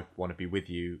 "Oh, I want to be with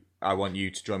you. I want you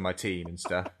to join my team and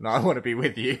stuff. No, I want to be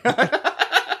with you."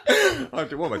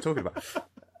 What am I talking about?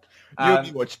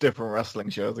 You watch different wrestling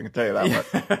shows, I can tell you that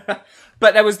much.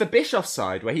 But there was the Bischoff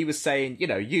side where he was saying,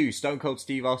 you, Stone Cold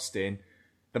Steve Austin,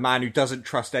 the man who doesn't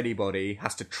trust anybody,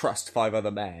 has to trust 5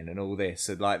 other men and all this.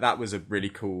 And that was a really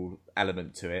cool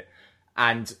element to it.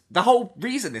 And the whole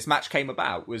reason this match came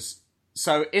about was,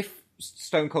 so if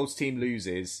Stone Cold's team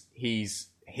loses, he's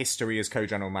history as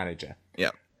co-general manager.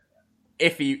 Yeah.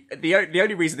 If the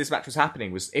only reason this match was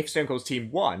happening was if Stone Cold's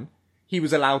team won, he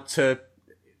was allowed to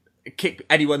kick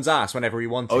anyone's ass whenever he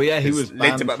wanted. Oh yeah, he was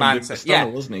Linda McMahon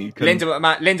said, wasn't he? Linda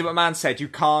McMahon said you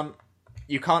can't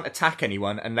attack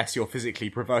anyone unless you're physically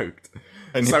provoked.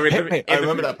 And so I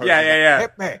remember that. Yeah.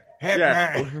 Hit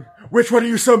me. Which one of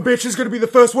you some bitch is going to be the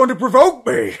first one to provoke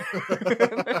me?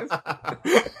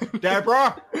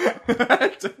 Deborah.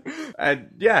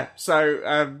 And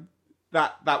so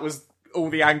that was all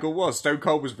the angle was. Stone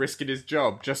Cold was risking his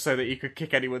job just so that he could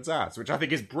kick anyone's ass, which I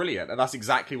think is brilliant, and that's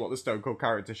exactly what the Stone Cold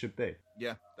character should be.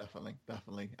 Yeah, definitely.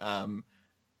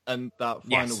 And that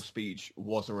final speech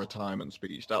was a retirement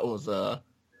speech. That was a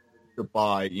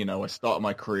goodbye. I started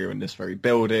my career in this very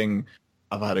building.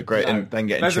 I've had a great, and then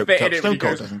getting choked up. Stone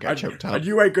Cold doesn't get choked up. And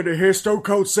you ain't gonna hear Stone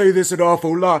Cold say this an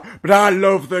awful lot, but I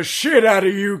love the shit out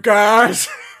of you guys.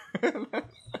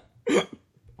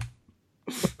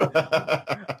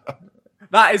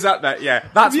 That is up there, yeah.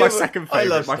 That's my second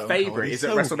favourite. My Stone favourite Cold. is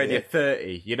at WrestleMania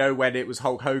 30. When it was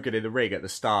Hulk Hogan in the ring at the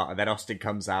start, and then Austin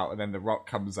comes out, and then The Rock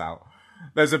comes out.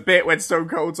 There's a bit when Stone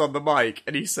Cold's on the mic,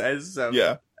 and he says,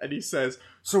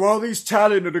 so all these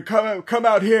talent are to come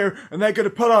out here, and they're gonna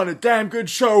put on a damn good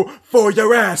show for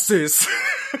your asses.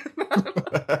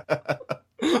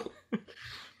 I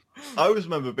always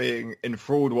remember being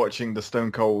enthralled watching the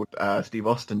Stone Cold Steve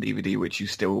Austin DVD, which you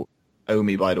still owe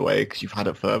me, by the way, because you've had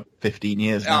it for 15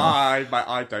 years now.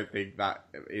 I don't think that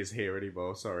is here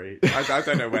anymore, sorry. I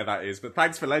don't know where that is, but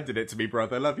thanks for lending it to me,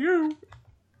 brother. Love you.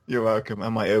 You're welcome.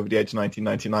 And my Over the Edge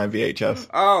 1999 VHS.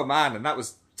 Oh, man, and that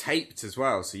was taped as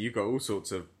well, so you've got all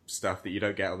sorts of stuff that you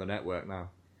don't get on the network now.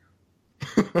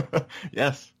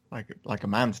 Yes, like a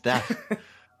man's death.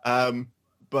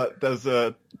 But there's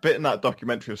a bit in that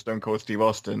documentary of Stone Cold Steve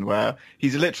Austin where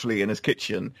he's literally in his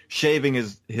kitchen shaving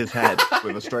his head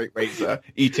with a straight razor,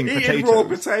 eating potatoes. Raw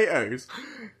potatoes.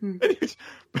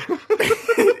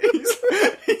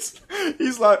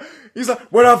 he's like,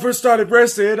 when I first started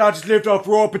wrestling, I just lived off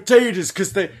raw potatoes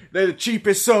because they're the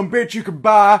cheapest son bitch you can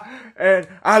buy, and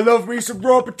I love me some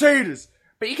raw potatoes.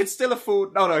 But he could still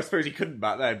afford... No, I suppose he couldn't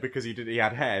back then because he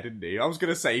had hair, didn't he? I was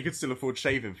going to say he could still afford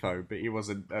shaving foam, but he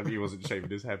wasn't shaving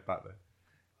his head back then.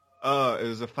 Oh, it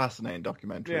was a fascinating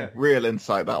documentary. Yeah. Real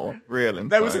insight, that one. Real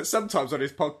insight. There was sometimes on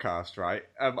his podcast, right?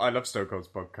 I love Stone Cold's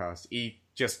podcast. He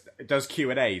just does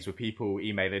Q&As with people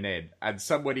emailing in, and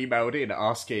someone emailed in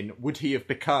asking, would he have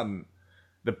become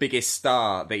the biggest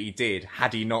star that he did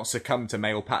had he not succumbed to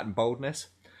male pattern baldness?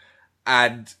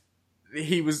 And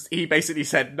he basically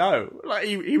said no. Like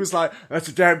he was like, that's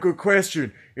a damn good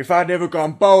question. If I'd never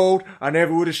gone bald, I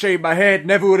never would have shaved my head,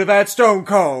 never would have had Stone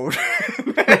Cold.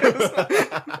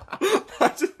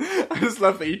 I just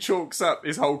love that he chalks up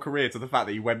his whole career to the fact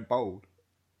that he went bald.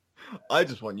 I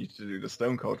just want you to do the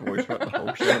Stone Cold voice for the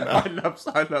whole show now.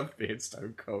 I love being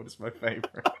Stone Cold. It's my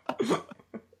favourite.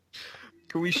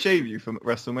 Can we shave you from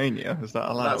WrestleMania? Is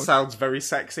that allowed? That sounds very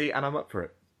sexy, and I'm up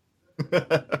for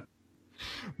it.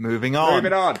 Moving on.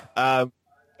 I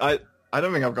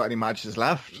don't think I've got any matches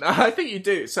left. I think you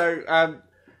do. So, I'm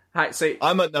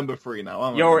at number 3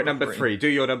 now. You're at number 3. Do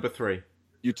your number 3.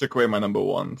 You took away my number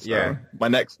 1. So yeah. My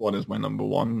next one is my number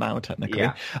 1 now, technically.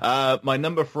 Yeah. My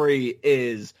number 3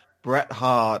 is Bret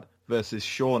Hart versus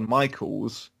Shawn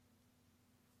Michaels,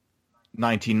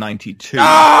 1992.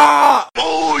 Ah!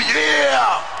 Oh,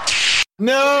 yeah!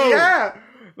 No! Yeah!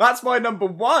 That's my number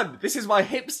 1. This is my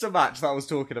hipster match that I was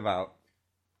talking about.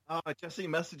 Jesse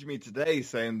messaged me today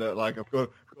saying that, like, I've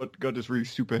got this really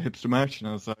super hipster match, and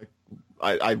I was like,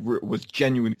 I was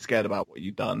genuinely scared about what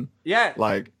you'd done. Yeah.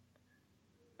 Like,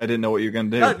 I didn't know what you were going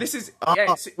to do. No, this is...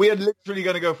 we are literally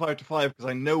going to go 5 to 5, because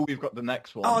I know we've got the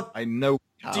next one. I know we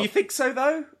have. Do you think so,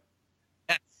 though?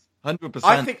 Yes,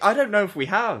 100%. I don't know if we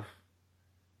have.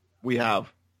 We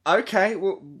have. Okay,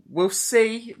 we'll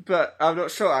see, but I'm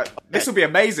not sure. This will be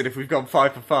amazing if we've gone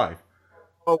 5 for 5.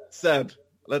 well said.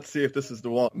 Let's see if this is the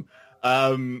one.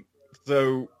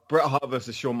 So Bret Hart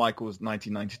versus Shawn Michaels,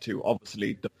 1992.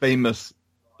 Obviously, the famous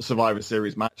Survivor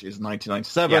Series match is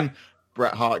 1997. Yeah.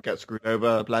 Bret Hart gets screwed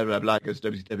over, blah, blah, blah, goes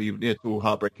to WWE, it's all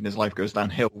heartbreaking, his life goes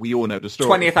downhill. We all know the story.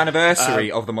 20th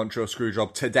anniversary of the Montreal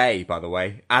Screwjob today, by the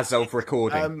way, as of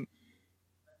recording.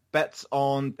 Bets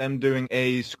on them doing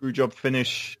a Screwjob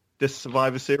finish this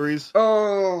Survivor Series?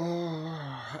 No,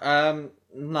 I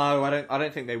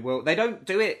don't think they will. They don't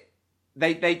do it.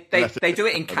 They do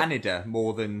it in Canada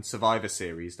more than Survivor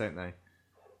Series, don't they?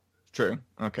 True.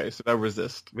 Okay, so they'll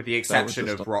resist. With the exception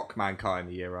of Rock Mankind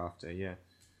the year after, yeah.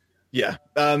 Yeah.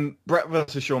 Bret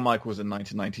versus Shawn Michaels in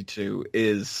 1992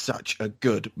 is such a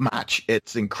good match.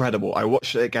 It's incredible. I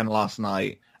watched it again last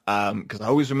night because I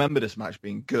always remember this match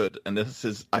being good. And this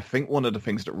is, I think, one of the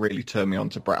things that really turned me on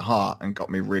to Bret Hart and got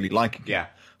me really liking it. Yeah.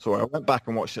 So I went back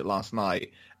and watched it last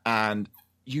night, and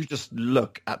you just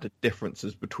look at the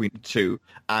differences between the two,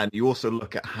 and you also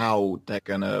look at how they're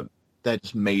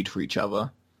just made for each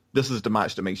other. This is the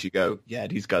match that makes you go, yeah,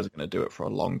 these guys are going to do it for a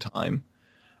long time.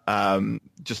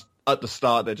 Just at the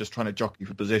start, they're just trying to jockey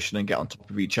for position and get on top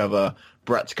of each other.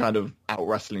 Bret's kind of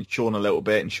out-wrestling Shawn a little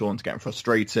bit, and Shawn's getting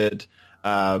frustrated.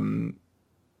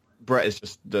 Bret is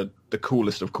just the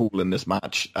coolest of cool in this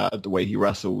match, the way he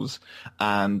wrestles.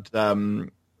 And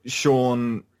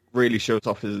Shawn really shows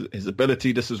off his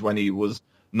ability. This is when he was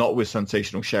not with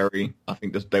Sensational Sherry. I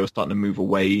think they were starting to move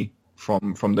away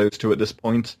from those two at this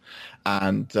point.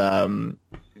 And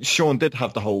Shawn did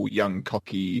have the whole young,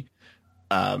 cocky,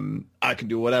 I can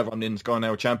do whatever, I'm the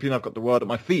Intercontinental Champion, I've got the world at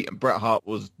my feet. And Bret Hart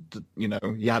was,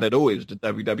 he had it all. He was the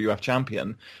WWF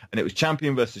Champion. And it was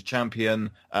champion versus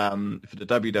champion for the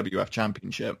WWF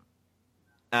Championship.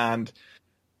 And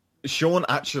Shawn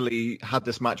actually had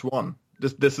this match won.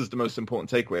 This is the most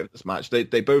important takeaway of this match.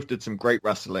 They both did some great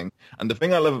wrestling. And the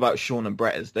thing I love about Shawn and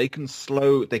Bret is they can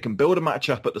build a match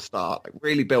up at the start, like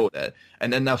really build it,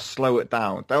 and then they'll slow it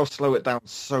down. They'll slow it down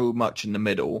so much in the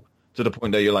middle to the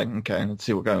point that you're like, okay, let's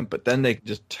see what's going. But then they can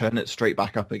just turn it straight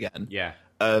back up again. Yeah.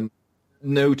 And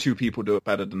no two people do it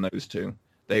better than those two.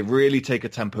 They really take a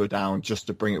tempo down just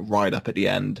to bring it right up at the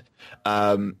end.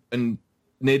 And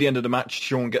near the end of the match,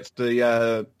 Shawn gets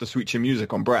the Sweet Chin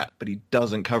Music on Bret, but he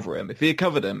doesn't cover him. If he had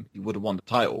covered him, he would have won the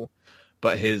title.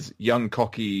 But his young,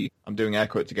 cocky, I'm doing air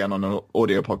quotes again on an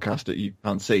audio podcast that you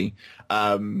can't see,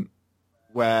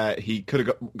 where he could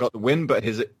have got the win, but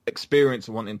his experience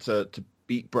of wanting to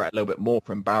beat Bret a little bit more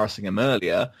for embarrassing him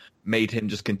earlier made him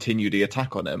just continue the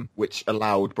attack on him, which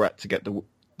allowed Bret to get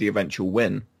the eventual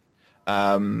win.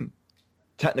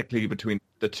 Technically, between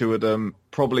the two of them,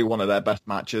 probably one of their best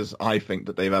matches, I think,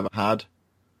 that they've ever had.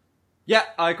 Yeah,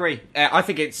 I agree. I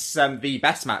think it's the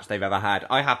best match they've ever had.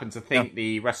 I happen to think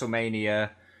the WrestleMania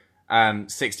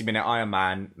 60-minute Iron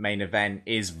Man main event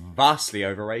is vastly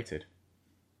overrated.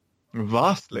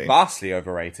 Vastly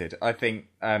overrated. I think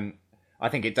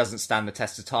it doesn't stand the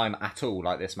test of time at all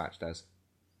like this match does.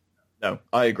 No,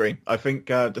 I agree. I think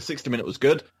the 60-minute was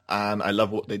good, and I love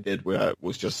what they did where it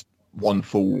was just one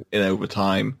fall in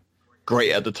overtime.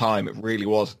 Great at the time. It really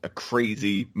was a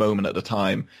crazy moment at the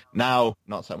time. Now,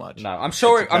 not so much. No, I'm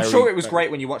sure it was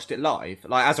great when you watched it live.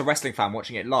 Like, as a wrestling fan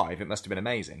watching it live, it must have been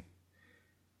amazing.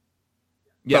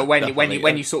 Yeah, but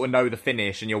when you sort of know the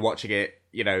finish and you're watching it,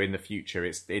 in the future,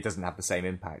 it doesn't have the same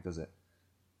impact, does it?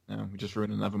 No, we just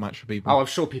ruined another match for people. Oh, I'm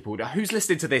sure people... Who's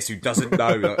listening to this who doesn't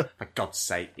know? Like, for God's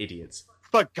sake, idiots.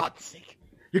 For God's sake.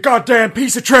 You goddamn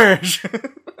piece of trash!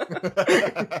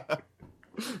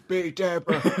 Beat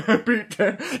Deborah.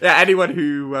 Yeah, anyone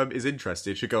who is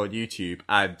interested should go on YouTube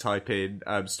and type in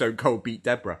Stone Cold Beat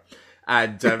Deborah.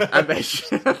 And they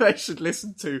should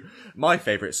listen to my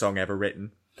favourite song ever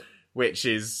written, which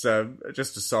is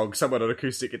just a song, someone on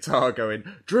acoustic guitar going,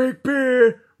 drink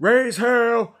beer, raise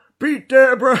hell, beat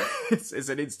Deborah. It's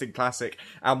an instant classic.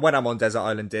 And when I'm on Desert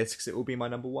Island Discs, it will be my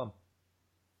number one.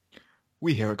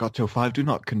 We here at Got Till 5 do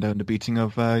not condone the beating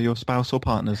of your spouse or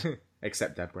partners.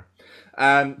 Except Deborah.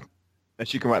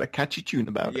 She can write a catchy tune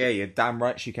about it. Yeah, you're damn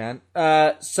right she can.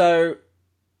 So,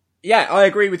 yeah, I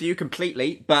agree with you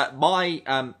completely, but my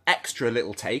extra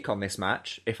little take on this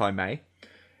match, if I may,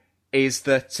 is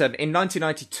that in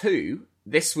 1992,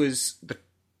 this was the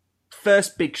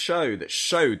first big show that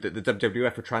showed that the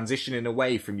WWF were transitioning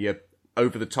away from your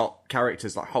over-the-top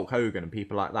characters like Hulk Hogan and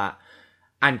people like that,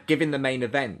 and giving the main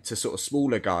event to sort of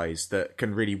smaller guys that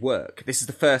can really work. This is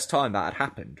the first time that had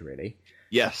happened, really.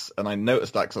 Yes, and I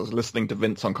noticed that because I was listening to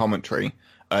Vince on commentary,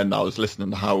 and I was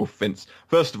listening to how Vince...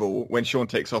 First of all, when Shawn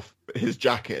takes off his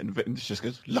jacket, and Vince just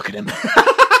goes, look at him.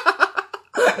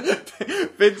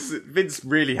 Vince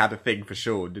really had a thing for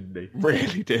Shawn, didn't he?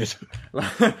 Really did.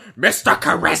 Mr.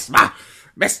 Charisma!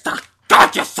 Mr.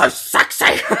 God, you're so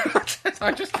sexy!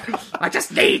 I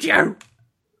just need you!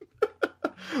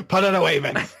 Put it away,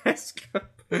 Vince.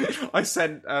 I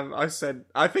sent,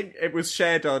 I think it was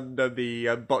shared on the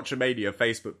Botchamania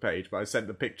Facebook page, but I sent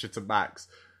the picture to Max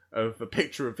of a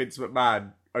picture of Vince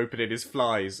McMahon opening his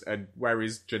flies, and where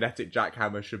his genetic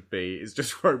jackhammer should be is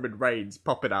just Roman Reigns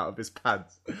popping out of his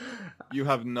pants. You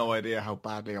have no idea how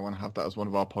badly I want to have that as one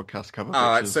of our podcast cover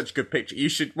Oh, pictures. it's such a good picture. You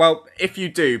should, well, if you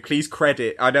do, please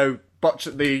credit, I know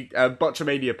the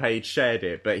Botchamania page shared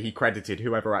it, but he credited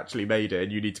whoever actually made it,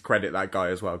 and you need to credit that guy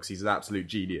as well, because he's an absolute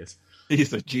genius.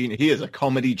 He's a genius. He is a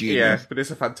comedy genius. Yeah, but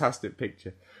it's a fantastic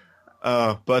picture.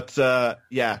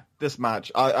 Yeah, this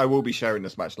match, I will be sharing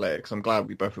this match later because I'm glad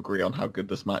we both agree on how good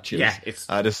this match is.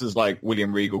 Yeah, this is like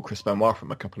William Regal, Chris Benoit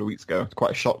from a couple of weeks ago. It's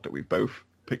quite a shock that we both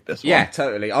picked this one. Yeah,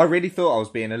 totally. I really thought I was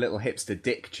being a little hipster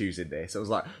dick choosing this. I was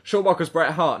like, Shawn Michaels,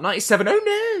 Bret Hart, 97, oh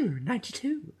no,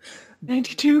 92.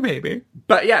 92, baby.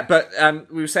 But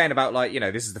we were saying about, like, you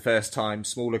know, this is the first time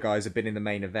smaller guys have been in the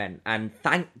main event, and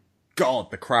thank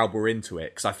God the crowd were into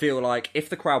it, because I feel like if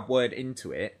the crowd weren't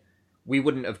into it, we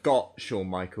wouldn't have got Shawn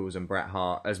Michaels and Bret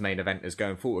Hart as main eventers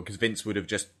going forward, because Vince would have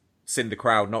just seen the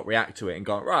crowd not react to it and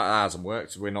gone, right, that hasn't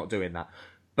worked, so we're not doing that.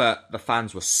 But the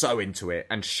fans were so into it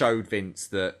and showed Vince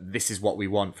that this is what we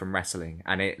want from wrestling,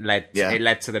 and it led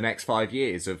to the next 5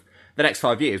 years of... The next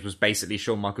 5 years was basically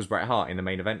Shawn Michaels, Bret Hart in the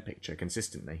main event picture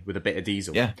consistently, with a bit of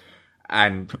Diesel. Yeah.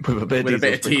 And with a bit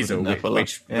of Diesel,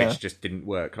 which just didn't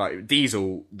work. Like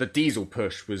the Diesel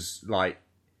push was like,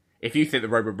 if you think the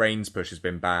Roman Reigns push has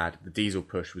been bad, the Diesel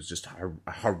push was just a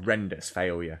horrendous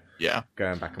failure. Yeah,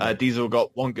 going back. And Diesel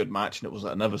got one good match, and it was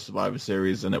at another Survivor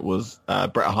Series, and it was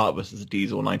Bret Hart versus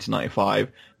Diesel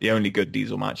 1995, the only good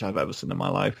Diesel match I've ever seen in my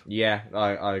life. Yeah,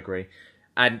 I agree.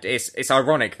 And it's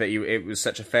ironic that it was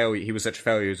such a failure. He was such a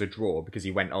failure as a draw because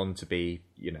he went on to be,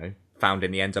 you know, found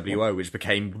in the NWO, which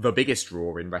became the biggest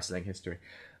draw in wrestling history.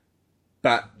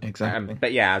 But exactly.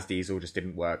 But yeah, as Diesel just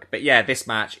didn't work. But yeah, this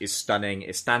match is stunning.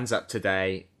 It stands up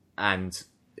today, and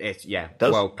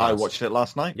well. I watched it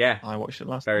last night. Yeah, I watched it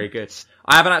last night. Very night. good.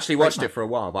 I haven't actually watched it for a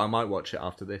while, but I might watch it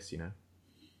after this. You know.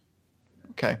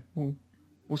 Okay,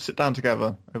 we'll sit down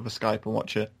together over Skype and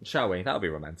watch it. Shall we? That'll be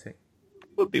romantic.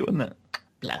 Would be, wouldn't it?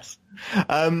 Bless.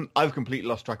 I've completely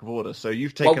lost track of order. So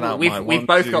you've taken out my we've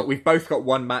both got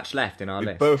one match left in our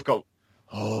list. We've both got.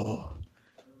 Oh,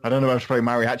 I don't know if I should play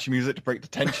mariachi music to break the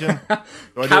tension.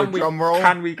 Do I do a drum roll?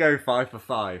 Can we go 5 for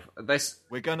 5?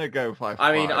 We're gonna go 5 for 5.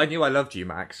 I mean, I knew I loved you,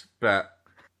 Max, but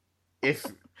if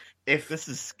this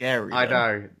is scary, I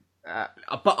know.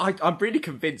 But I'm really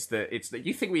convinced that it's that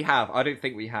you think we have. I don't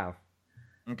think we have.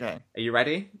 Okay. Are you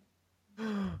ready?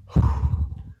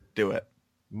 Do it.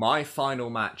 My final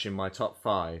match in my top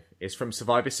 5 is from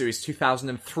Survivor Series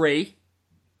 2003.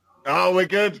 Oh, we're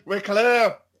good. We're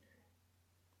clear.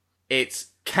 It's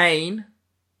Kane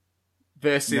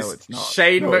versus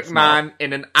Shane McMahon McMahon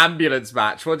in an ambulance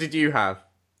match. What did you have?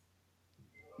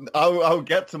 I'll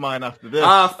get to mine after this.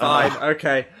 Fine.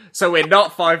 Okay. So we're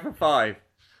not 5 for 5.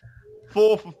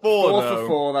 4 for 4. 4 for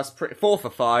 4. That's pretty. 4 for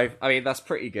 5. I mean, that's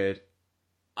pretty good.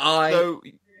 So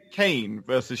Kane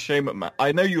versus Shane McMahon.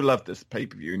 I know you love this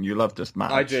pay-per-view and you love this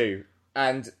match. I do.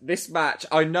 And this match,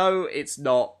 I know it's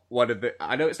not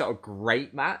a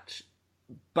great match,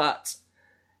 but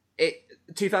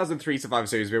 2003 Survivor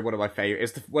Series has been one of my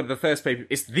favourites. It's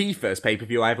the first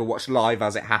pay-per-view I ever watched live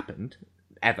as it happened,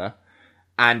 ever.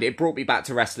 And it brought me back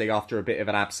to wrestling after a bit of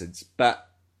an absence. But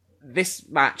this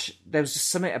match, there was just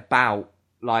something about,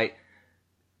 like,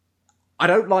 I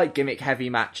don't like gimmick-heavy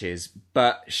matches,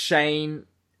 but Shane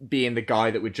being the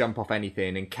guy that would jump off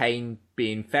anything, and Kane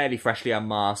being fairly freshly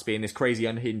unmasked, being this crazy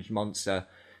unhinged monster,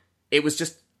 it was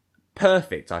just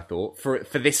perfect, I thought, for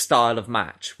this style of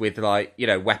match with, like, you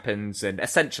know, weapons and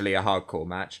essentially a hardcore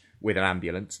match with an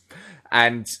ambulance.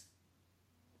 And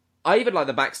I even like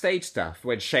the backstage stuff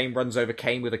when Shane runs over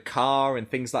Kane with a car and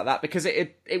things like that, because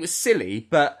it was silly,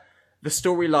 but the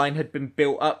storyline had been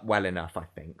built up well enough, I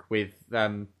think, with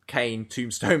Kane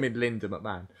tombstoning Linda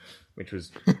McMahon, which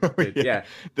was good. Yeah.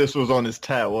 This was on his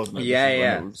tail, wasn't it?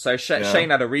 Yeah. So Shane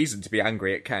had a reason to be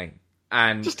angry at Kane.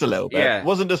 And just a little bit. Yeah.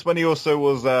 Wasn't this when he also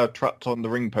was trapped on the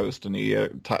ring post and he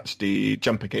attached the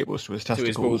jumper cables to his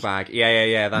testicles? To his ball bag.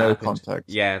 Yeah. That happened. Contact.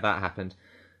 Yeah, that happened.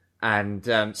 And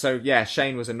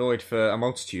Shane was annoyed for a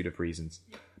multitude of reasons.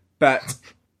 But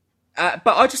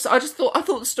I just thought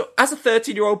as a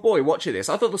 13-year-old boy watching this,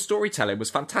 I thought the storytelling was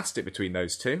fantastic between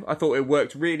those two. I thought it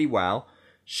worked really well.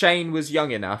 Shane was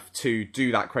young enough to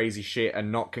do that crazy shit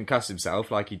and not concuss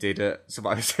himself like he did at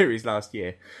Survivor Series last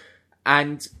year.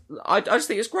 And I just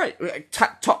think it's great.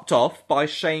 Topped off by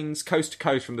Shane's coast to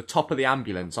coast from the top of the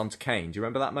ambulance onto Kane. Do you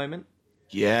remember that moment?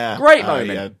 Yeah. Great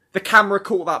moment. Yeah. The camera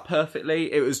caught that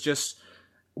perfectly. It was just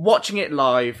watching it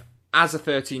live as a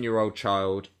 13-year-old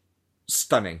child.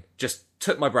 Stunning. Just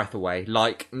took my breath away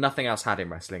like nothing else had in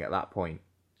wrestling at that point.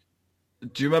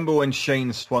 Do you remember when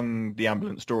Shane swung the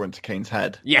ambulance door into Kane's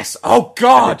head? Yes. Oh,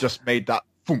 God! And it just made that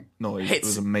thump noise. It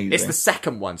was amazing. It's the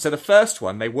second one. So the first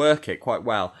one, they work it quite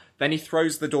well. Then he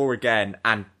throws the door again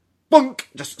and bunk!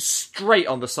 Just straight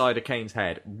on the side of Kane's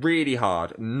head. Really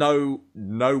hard. No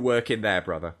work in there,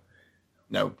 brother.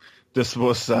 No. This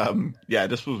was,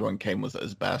 this was when Kane was at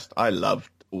his best. I loved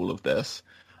all of this.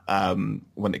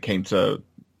 When it came to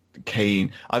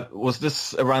Kane, was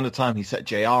this around the time he set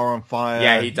JR on fire?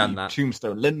 Yeah, he'd done that.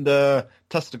 Tombstone Linda,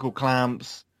 testicle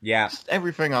clamps. Yeah. Just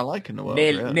everything I like in the world.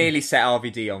 Nearly set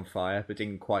RVD on fire, but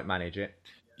didn't quite manage it.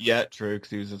 Yeah, true,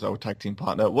 because he was his old tag team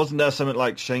partner. Wasn't there something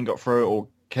like Shane got through it or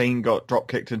Kane got drop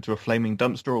kicked into a flaming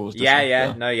dumpster? Or was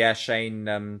this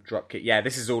Shane drop kick. Yeah,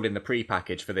 this is all in the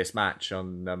pre-package for this match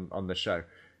on the show.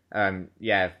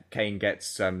 Kane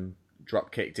gets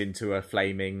drop kicked into a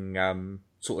flaming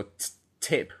sort of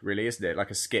tip, really, isn't it?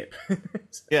 Like a skip.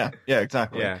 yeah,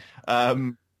 exactly. Yeah.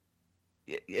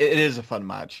 It is a fun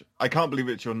match. I can't believe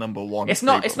it's your number one. It's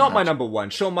not my number one.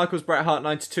 Shawn Michaels Bret Hart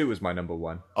 92 was my number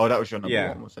one. Oh, that was your number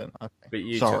one, was it? Okay. But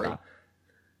you Sorry. took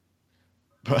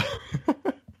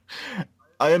But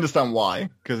I understand why,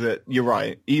 because you're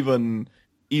right. Even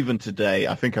today,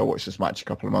 I think I watched this match a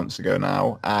couple of months ago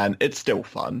now, and it's still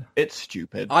fun. It's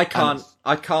stupid. I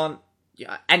can't.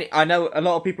 Yeah, and I know a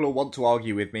lot of people will want to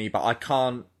argue with me, but I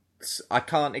can't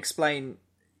explain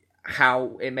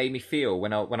how it made me feel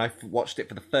when I watched it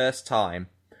for the first time.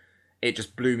 It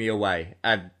just blew me away,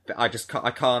 and I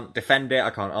can't defend it.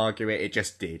 I can't argue it. It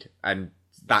just did, and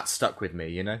that stuck with me.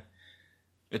 You know,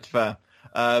 it's fair.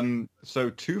 So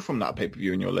 2 from that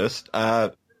pay-per-view in your list.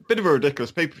 Bit of a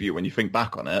ridiculous pay-per-view when you think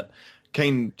back on it.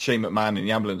 Shane McMahon in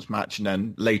the ambulance match, and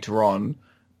then later on,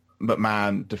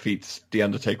 McMahon defeats The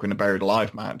Undertaker in a Buried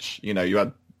Alive match. You know, you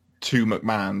had 2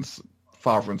 McMahons,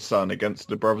 father and son, against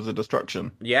the Brothers of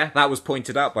Destruction. Yeah, that was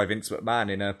pointed out by Vince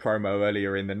McMahon in a promo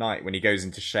earlier in the night when he goes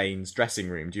into Shane's dressing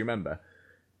room. Do you remember?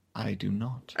 I do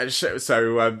not. And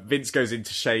so Vince goes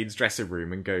into Shane's dressing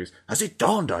room and goes, "Has it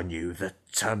dawned on you that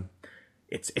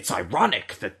it's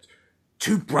ironic that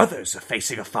 2 brothers are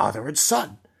facing a father and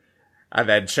son?" And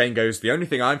then Shane goes, "The only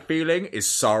thing I'm feeling is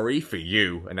sorry for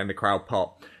you." And then the crowd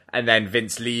pop. And then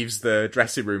Vince leaves the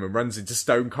dressing room and runs into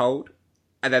Stone Cold.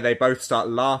 And then they both start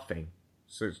laughing.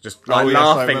 So it's just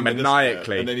laughing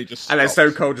maniacally. And then he just stops. And then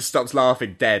Stone Cold just stops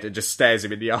laughing dead and just stares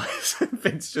him in the eyes. And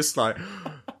Vince just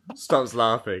stops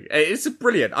laughing. It's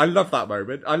brilliant. I love that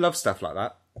moment. I love stuff like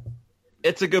that.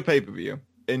 It's a good pay-per-view.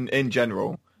 In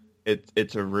general,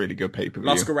 it's a really good pay-per-view.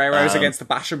 Los Guerreros against the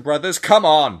Basham Brothers. Come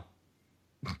on!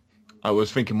 I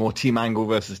was thinking more Team Angle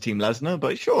versus Team Lesnar,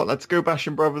 but sure, let's go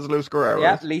Basham Brothers, Los Guerreros.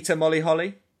 Yeah, Lita, Molly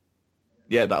Holly.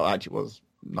 Yeah, that actually was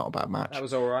not a bad match. That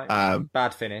was all right.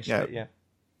 Bad finish, but yeah.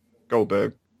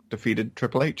 Goldberg defeated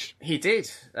Triple H. He did.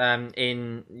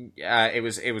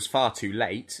 It was far too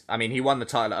late. I mean, he won the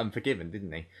title at Unforgiven,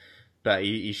 didn't he? But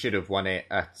he should have won it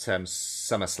at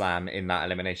SummerSlam in that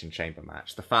Elimination Chamber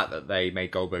match. The fact that they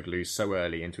made Goldberg lose so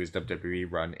early into his WWE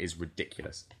run is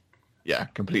ridiculous. Yeah,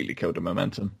 completely killed the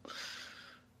momentum.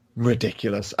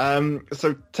 Ridiculous.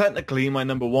 So technically my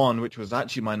number 1, which was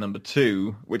actually my number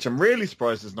 2, which I'm really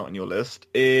surprised is not on your list,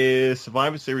 is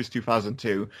Survivor Series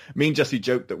 2002. Me and Jesse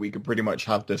joked that we could pretty much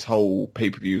have this whole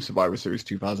pay-per-view Survivor Series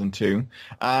 2002.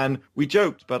 And we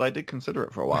joked, but I did consider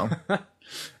it for a while.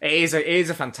 It is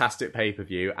a fantastic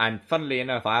pay-per-view. And funnily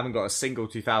enough, I haven't got a single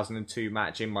 2002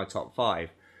 match in my top 5.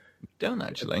 Don't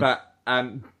actually.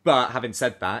 But having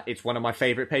said that, it's one of my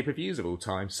favourite pay-per-views of all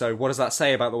time. So what does that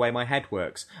say about the way my head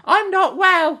works? I'm not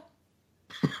well!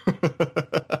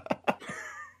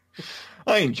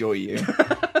 I enjoy you.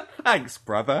 Thanks,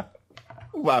 brother.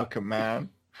 Welcome, man.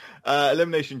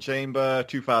 Elimination Chamber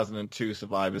 2002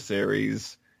 Survivor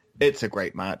Series. It's a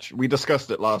great match. We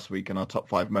discussed it last week in our top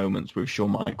 5 moments with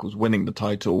Shawn Michaels winning the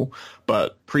title.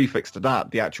 But prefix to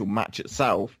that, the actual match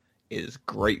itself is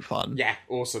great fun. Yeah,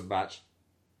 awesome match.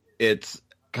 It's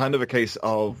kind of a case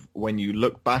of when you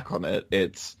look back on it,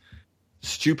 it's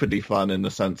stupidly fun in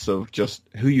the sense of just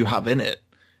who you have in it.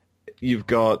 You've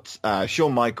got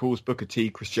Shawn Michaels, Booker T,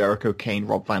 Chris Jericho, Kane,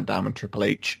 Rob Van Dam, and Triple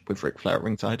H with Ric Flair at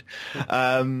ringside.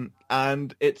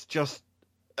 And it's just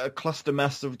a cluster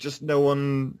mess of just no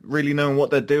one really knowing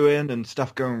what they're doing and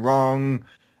stuff going wrong.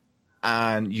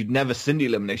 and you'd never seen the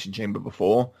Elimination Chamber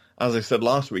before. As I said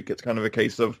last week, it's kind of a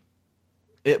case of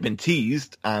it had been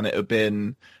teased and it had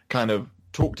been kind of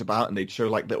talked about, and they'd show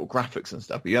like little graphics and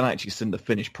stuff, but you hadn't actually seen the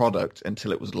finished product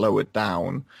until it was lowered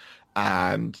down,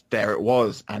 and there it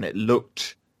was, and it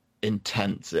looked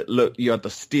intense. You had the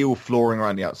steel flooring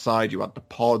around the outside, you had the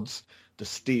pods, the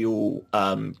steel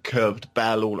curved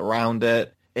bell all around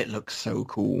it. It looked so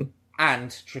cool.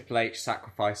 And Triple H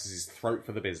sacrifices his throat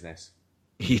for the business.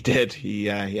 He did. He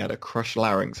had a crushed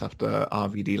larynx after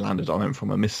RVD landed on him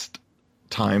from a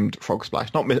mistimed frog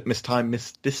splash. Not mistimed,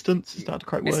 misdistance. Is that the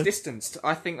correct word? Misdistanced.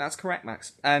 I think that's correct,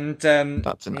 Max. And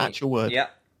that's an actual word. Yeah.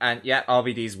 And yeah,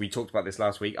 RVD's, we talked about this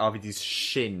last week, RVD's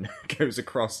shin goes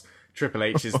across Triple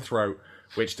H's throat,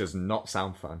 which does not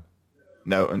sound fun.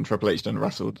 No, and Triple H done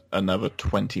wrestled another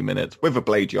 20 minutes with a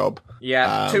blade job.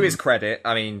 Yeah, to his credit,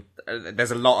 I mean, there's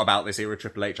a lot about this era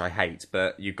Triple H I hate,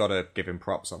 but you've got to give him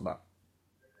props on that.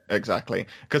 Exactly.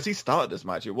 Because he started this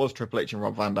match. It was Triple H and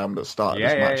Rob Van Dam that started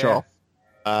this match off.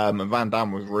 And Van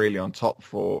Dam was really on top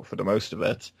for the most of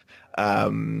it.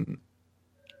 And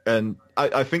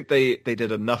I think they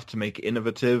did enough to make it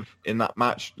innovative in that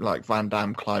match, like Van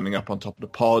Dam climbing up on top of the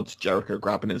pods, Jericho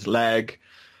grabbing his leg,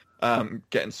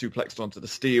 getting suplexed onto the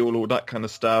steel, all that kind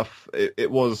of stuff.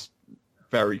 It was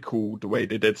very cool the way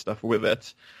they did stuff with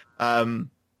it. And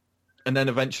then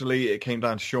eventually it came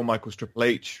down to Shawn Michaels Triple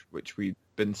H, which we'd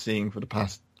been seeing for the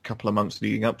past couple of months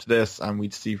leading up to this, and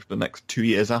we'd see for the next 2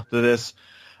 years after this.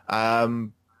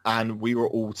 And we were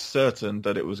all certain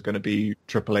that it was going to be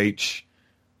Triple H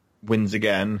wins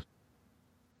again.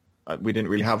 We didn't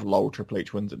really have LOL Triple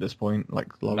H wins at this point.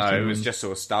 No, it was just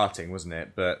sort of starting, wasn't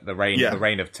it? But the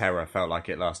reign of terror felt like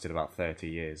it lasted about 30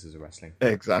 years as a wrestling.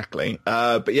 Exactly.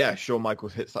 But yeah, Shawn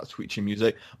Michaels hits that Sweet Chin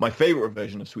Music. My favourite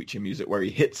version of Sweet Chin Music, where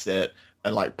he hits it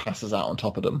and like passes out on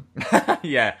top of them.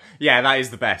 yeah, that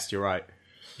is the best. You're right.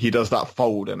 He does that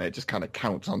fold and it just kind of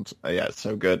counts on. Yeah, it's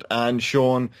so good. And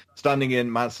Shawn standing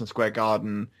in Madison Square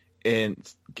Garden,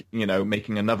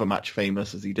 making another match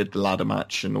famous as he did the ladder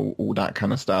match and all that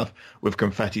kind of stuff, with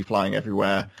confetti flying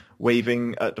everywhere,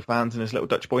 waving at the fans in his little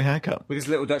Dutch boy haircut. With his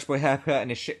little Dutch boy haircut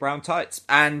and his shit brown tights.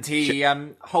 And he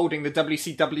holding the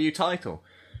WCW title,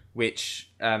 which,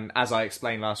 as I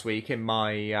explained last week, in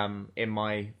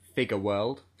my figure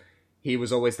world, he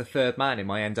was always the third man in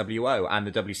my NWO and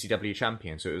the WCW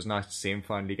champion, so it was nice to see him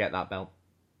finally get that belt.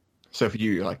 So for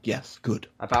you, you're like, yes, good.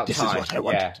 About this time. Is what I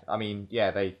wanted. Yeah, I mean,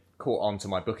 they caught on to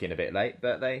my booking a bit late,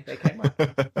 but they came up.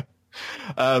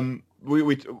 I'm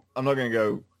not going to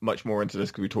go much more into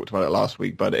this because we talked about it last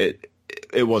week, but it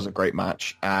was a great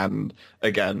match, and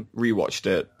again, rewatched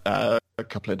it a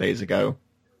couple of days ago.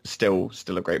 Still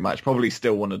a great match. Probably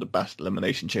still one of the best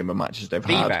Elimination Chamber matches they've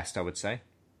had. The best, I would say.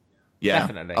 Yeah,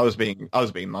 definitely. I was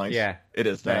being nice. Yeah, it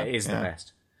is. It is the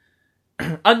best.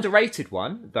 Underrated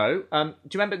one though. Do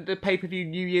you remember the pay-per-view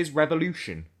New Year's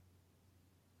Revolution?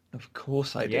 Of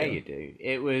course I do. Yeah, you do.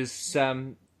 It was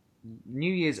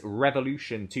New Year's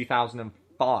Revolution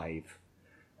 2005.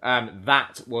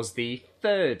 That was the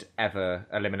third ever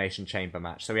Elimination Chamber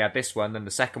match. So we had this one, then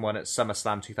the second one at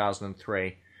SummerSlam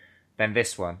 2003, then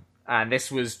this one. And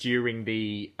this was during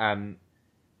the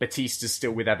Batista's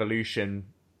still with Evolution,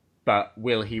 but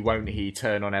will he, won't he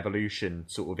turn on Evolution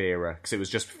sort of era. Because it was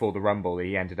just before the Rumble that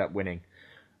he ended up winning.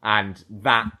 And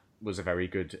that was a very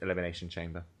good Elimination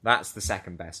Chamber. That's the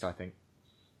second best, I think.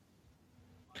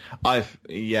 I would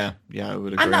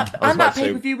agree. And that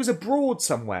pay-per-view was abroad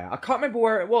somewhere. I can't remember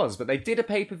where it was, but they did a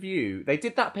pay-per-view. They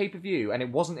did that pay-per-view, and it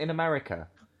wasn't in America.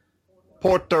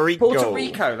 Puerto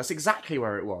Rico. That's exactly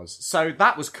where it was. So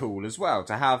that was cool as well,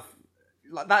 to have...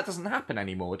 Like, that doesn't happen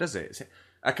anymore, does it?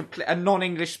 A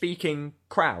non-English speaking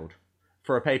crowd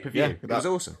for a pay-per-view. Yeah, it was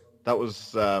awesome. That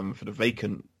was for the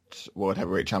vacant World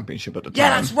Heavyweight Championship at the time.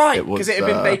 Yeah, that's right, because it had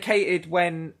been vacated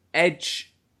when Edge...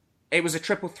 It was a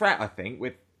triple threat, I think,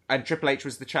 and Triple H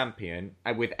was the champion,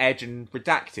 and with Edge and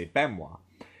Redacted, Benoit.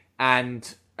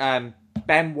 And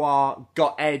Benoit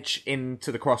got Edge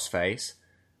into the crossface,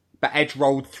 but Edge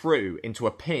rolled through into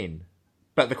a pin,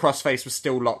 but the crossface was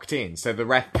still locked in, so the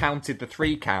ref counted the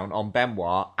 3 count on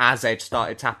Benoit as Edge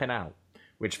started tapping out,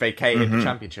 which vacated the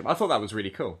championship. I thought that was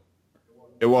really cool.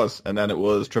 It was, and then it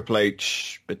was Triple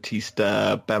H,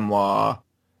 Batista, Benoit,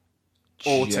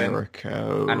 Orton,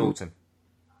 Jericho, and Orton,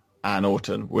 and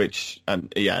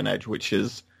Edge,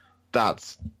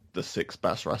 that's the 6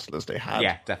 best wrestlers they had.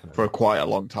 Yeah, definitely. For quite a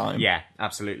long time. Yeah,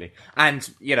 absolutely. And,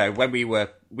 when we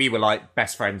were like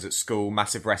best friends at school,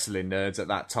 massive wrestling nerds at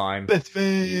that time. Best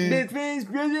friends,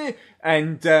 brother.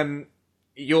 And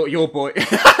your boy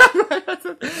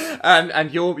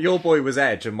and your boy was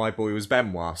Edge and my boy was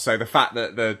Benoit. So the fact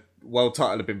that world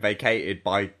title had been vacated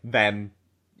by them,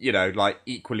 you know, like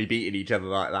equally beating each other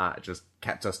like that. It just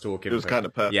kept us talking. It was kind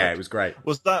of perfect. Yeah, it was great.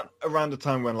 Was that around the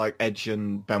time when like Edge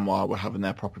and Benoit were having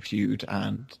their proper feud,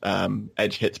 and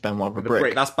Edge hits Benoit with a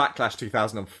brick? That's Backlash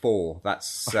 2004.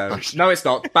 That's no, it's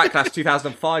not Backlash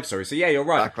 2005. Sorry. So yeah, you're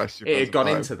right. Backlash It had gone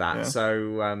into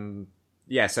 2005, that.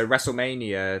 yeah. So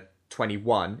WrestleMania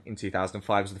 21 in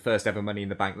 2005 was the first ever Money in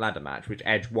the Bank ladder match, which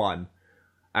Edge won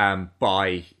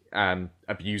by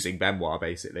abusing Benoit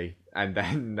basically. And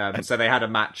then, so they had a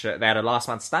match. They had a last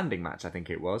man standing match, I think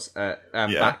it was,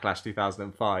 Backlash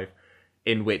 2005,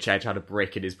 in which Edge had a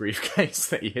brick in his briefcase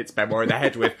that he hits Benoit in the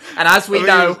head with. And as we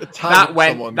know, that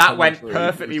went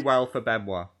perfectly well for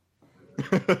Benoit.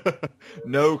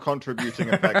 No contributing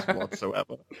effects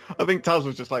whatsoever. I think Taz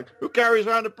was just like, "Who carries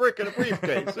around a brick in a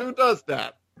briefcase? Who does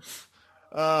that?"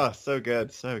 Ah, so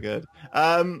good, so good.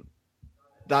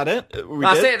 That it?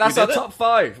 That's it. That's our top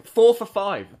 5. 4 for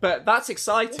 5. But that's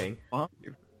exciting.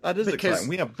 That is Because- exciting.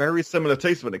 We have very similar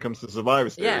tastes when it comes to Survivor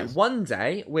Series. Yeah, one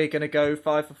day we're going to go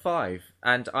 5 for 5.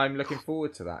 And I'm looking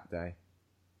forward to that day.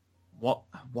 What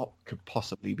could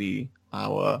possibly be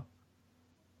our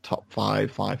top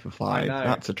 5 for 5? I know.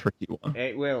 That's a tricky one.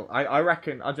 It will. I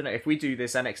reckon, I don't know, if we do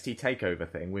this NXT TakeOver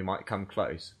thing, we might come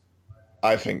close.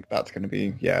 I think that's going to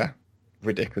be,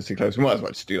 ridiculously close. We might as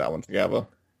well just do that one together.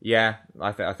 Yeah,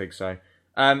 I think so.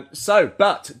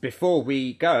 But before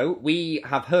we go, we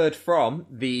have heard from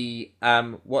the,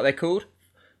 what they're called?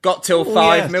 Got Till 5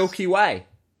 yes. Milky Way.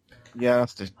 Yeah,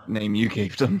 that's the name you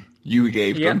gave them. You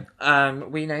gave them.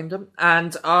 We named them.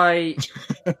 And I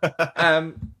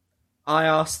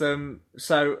asked them,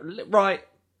 right,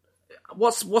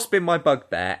 what's been my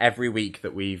bugbear every week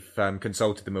that we've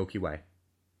consulted the Milky Way?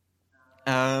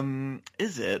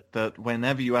 Is it that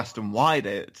whenever you ask them why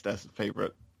it's their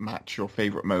favourite match or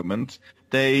favourite moment,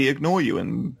 they ignore you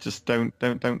and just don't say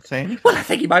anything? Well, I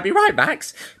think you might be right,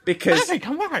 Max, because I think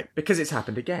I'm right. Because it's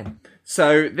happened again.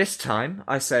 So this time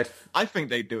I said, I think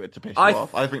they do it to piss you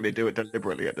off. I think they do it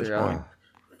deliberately at this point.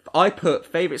 I put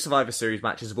favourite Survivor Series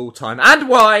matches of all time and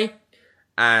why,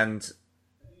 and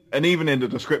even in the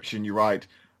description you write,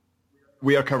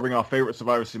 "We are covering our favourite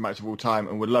Survivor Series match of all time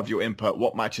and would love your input.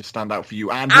 What matches stand out for you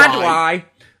and why?"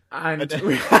 And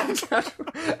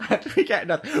we get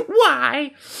nothing.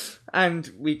 Why? And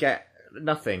we get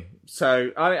nothing.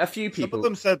 So a few people. Some of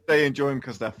them said they enjoy them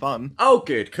because they're fun. Oh,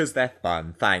 good, because they're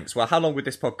fun. Thanks. Well, how long would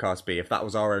this podcast be if that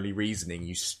was our only reasoning,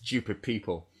 you stupid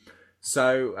people?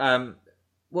 So,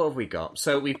 what have we got?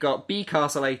 So we've got B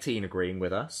Castle 18 agreeing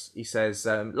with us. He says,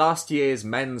 last year's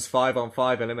men's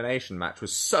 5-on-5 elimination match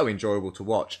was so enjoyable to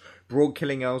watch. Braun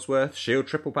killing Ellsworth, Shield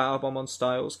triple powerbomb on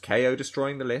Styles, KO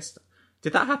destroying the list.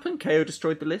 Did that happen? KO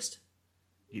destroyed the list?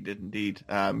 He did indeed,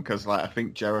 because I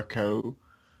think Jericho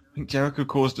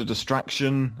caused a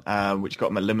distraction, which got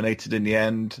him eliminated in the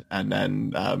end, and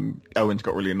then Owens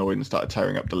got really annoyed and started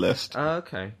tearing up the list. Oh,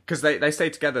 okay. Because they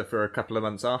stayed together for a couple of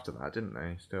months after that, didn't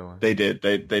they? Still, they did.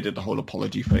 They did the whole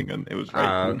apology thing, and it was very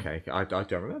cool. Okay. I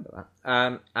don't remember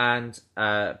that. And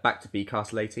back to B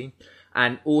Castle 18.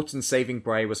 And Orton saving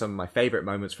Bray was some of my favourite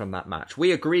moments from that match.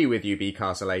 We agree with you, B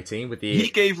Castle 18. He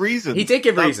gave reasons. He did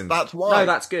give reasons. That's why. No,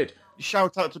 that's good.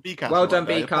 Shout out to B Castle. Well done,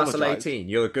 B Castle 18.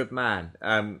 You're a good man.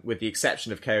 With the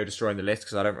exception of KO destroying the list,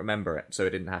 because I don't remember it, so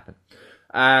it didn't happen.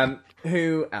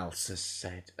 Who else has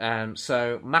said?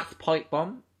 So Math Pipe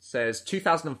Bomb says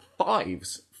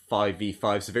 2005's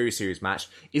 5v5 Survivor Series match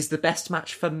is the best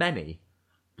match for many.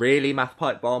 Really, Math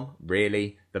Pipe Bomb?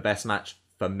 Really? The best match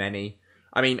for many?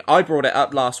 I mean, I brought it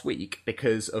up last week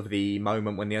because of the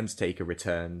moment when The Undertaker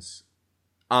returns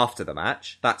after the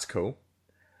match. That's cool.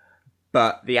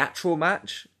 But the actual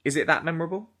match, is it that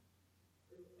memorable?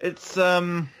 It's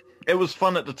it was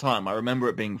fun at the time. I remember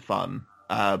it being fun,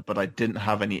 but I didn't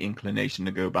have any inclination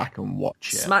to go back and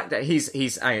watch it. SmackDown.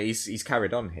 He's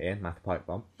carried on here. Math Pipe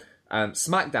Bomb.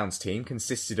 SmackDown's team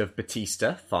consisted of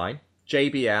Batista, fine.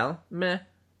 JBL, meh.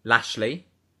 Lashley,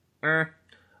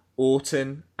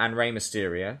 Orton and Rey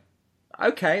Mysterio.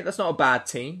 Okay, that's not a bad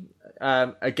team.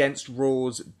 Against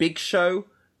Raw's Big Show,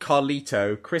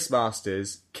 Carlito, Chris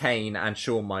Masters, Kane, and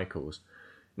Shawn Michaels.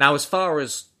 Now, as far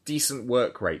as decent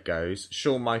work rate goes,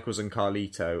 Shawn Michaels and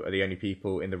Carlito are the only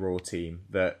people in the Raw team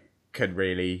that can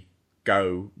really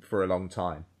go for a long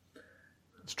time.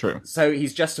 It's true. So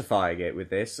he's justifying it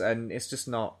with this, and it's just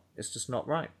not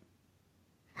right.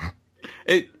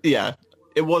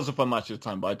 It was a fun match at the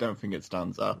time, but I don't think it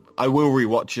stands up. I will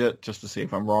rewatch it just to see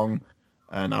if I'm wrong,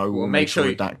 and I will make sure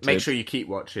you keep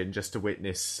watching just to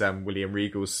witness William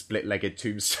Regal's split-legged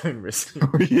tombstone wrestling.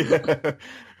 Yeah,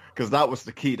 because that was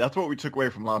the key. That's what we took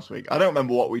away from last week. I don't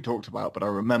remember what we talked about, but I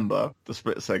remember the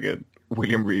split-second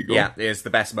William Regal. Yeah, it's the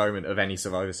best moment of any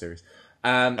Survivor Series.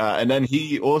 And then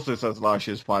he also says last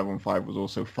year's 5-on-5 was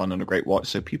also fun and a great watch,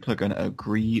 so people are going to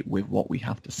agree with what we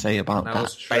have to say about that.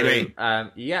 Was true. Baby.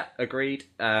 Yeah, agreed.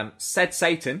 Said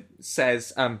Satan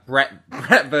says Brett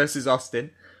versus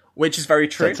Austin, which is very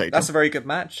true. That's a very good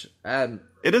match.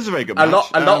 It is a very good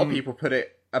match. A lot of people put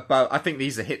it above. I think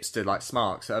these are hipster like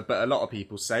smarks, but a lot of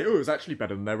people say, "Oh, it's actually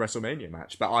better than their WrestleMania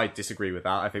match." But I disagree with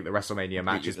that. I think the WrestleMania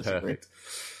match is perfect.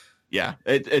 Yeah,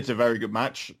 it's a very good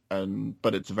match,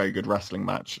 but it's a very good wrestling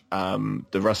match. The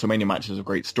WrestleMania match is a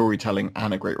great storytelling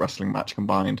and a great wrestling match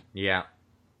combined. Yeah.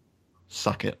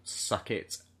 Suck it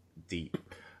deep.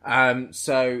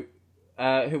 So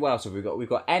who else have we got? We've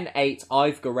got N8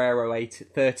 Ive Guerrero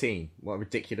 813. What a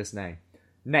ridiculous name.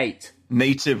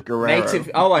 Native Guerrero.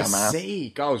 Oh, I see.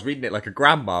 God, I was reading it like a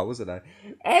grandma, wasn't I?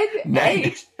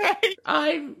 N8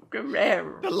 Ive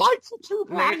Guerrero. The lights are too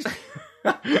bright.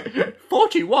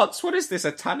 40 watts? What is this,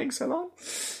 a tanning salon?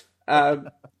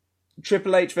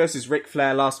 Triple H versus Ric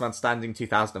Flair, Last Man Standing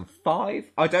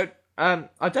 2005. I don't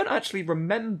actually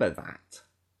remember that.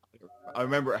 I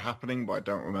remember it happening, but I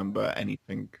don't remember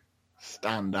anything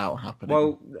stand out happening.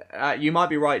 Well, you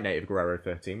might be right, Native Guerrero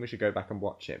 13. We should go back and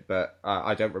watch it, but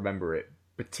I don't remember it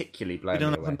particularly blowing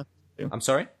me away. I'm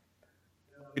sorry?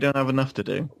 We don't have enough to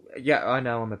do. Yeah, I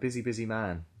know. I'm a busy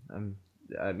man.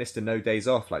 Mr. No Days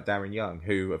Off, like Darren Young,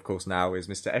 who, of course, now is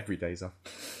Mr. Every Days Off.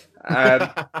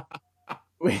 That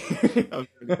was really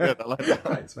good. I like that.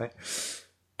 Thanks, mate.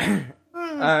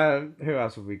 Who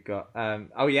else have we got?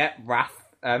 Wrath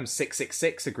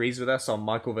 666 agrees with us on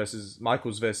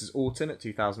Michaels versus Orton at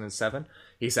 2007.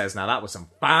 He says, now that was some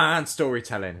fine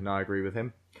storytelling, and I agree with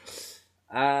him.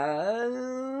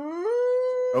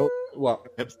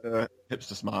 What? Hipster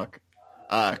Smark.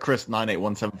 Chris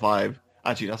 98175.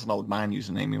 Actually, that's an old man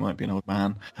username. He might be an old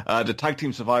man. The Tag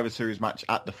Team Survivor Series match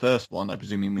at the first one, I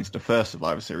presume he means the first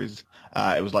Survivor Series.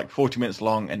 It was like 40 minutes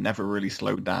long and never really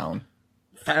slowed down.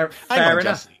 Fair enough.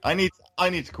 Jesse. I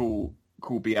need to call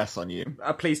BS on you.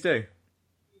 Please do.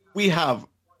 We have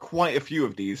quite a few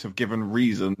of these have given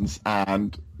reasons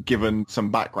and given some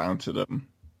background to them.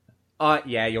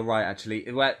 Yeah, you're right. Actually,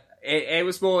 it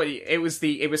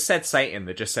was said Satan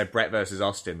that just said Brett versus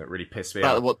Austin that really pissed me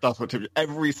off. That's what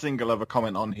every single other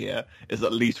comment on here is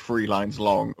at least 3 lines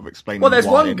long of explaining. Well, there's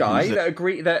one guy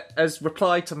that has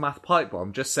replied to Math Pipe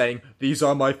Bomb just saying these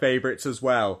are my favourites as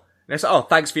well. And it's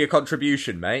thanks for your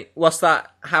contribution, mate. What's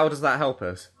that? How does that help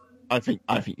us? I think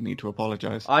you need to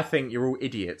apologise. I think you're all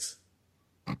idiots.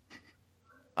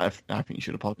 I think you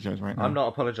should apologise right now. I'm not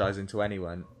apologising to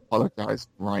anyone. Apologise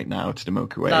right now to the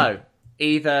Milky Way. No,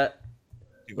 either.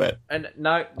 Do it. And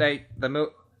no, the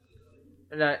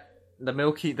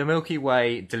Milky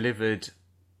Way delivered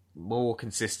more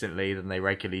consistently than they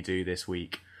regularly do this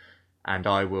week, and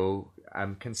I will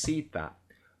concede that.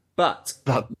 But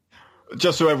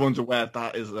just so everyone's aware,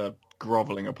 that is a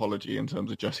grovelling apology in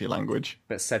terms of Jesse language.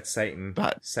 But said Satan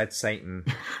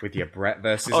with your Brett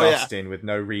versus Austin with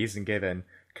no reason given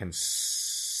can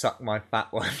suck my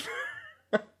fat one.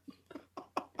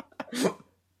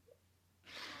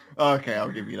 Okay,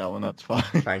 I'll give you that one. That's fine.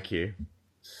 Thank you.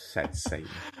 Said Satan.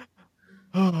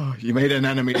 Oh, you made an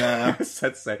enemy there.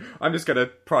 Said Satan. I'm just going to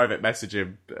private message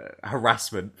him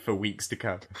harassment for weeks to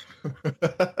come.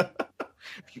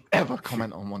 If you ever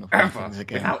comment on one of my things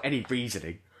again, without any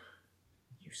reasoning,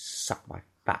 you suck my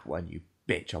fat one, you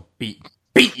bitch. I'll beat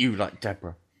you like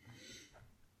Deborah.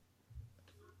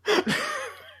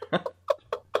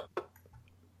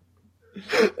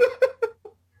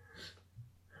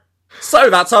 So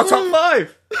that's our top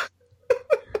 5.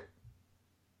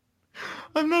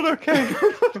 I'm not okay.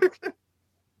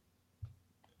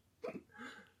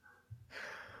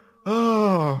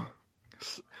 Oh,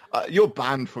 you're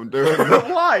banned from doing that.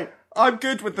 Why? I'm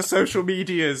good with the social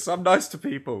medias. I'm nice to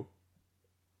people.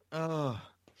 Oh,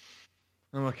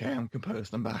 I'm okay. I'm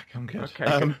composed. I'm back. I'm good.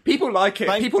 Okay. People like it.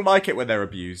 People like it when they're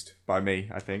abused by me,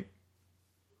 I think.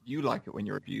 You like it when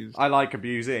you're abused. I like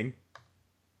abusing.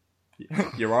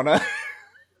 Your Honor.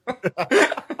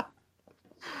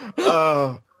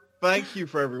 Thank you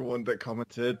for everyone that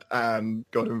commented and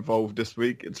got involved this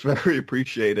week. It's very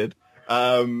appreciated.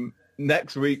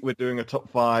 Next week we're doing a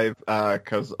top 5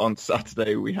 because on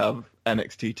Saturday we have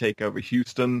NXT Takeover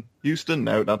Houston.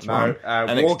 No, that's wrong.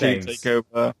 NXT War Games.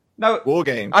 Takeover. No, War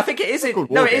Games. I think it is in.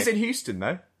 No, it is in Houston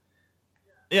though.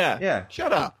 Yeah.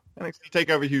 Shut up. NXT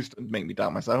Takeover Houston. Make me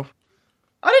doubt myself.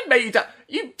 I didn't make you doubt.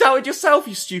 You doubted yourself,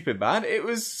 you stupid man. It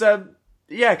was,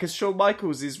 because Shawn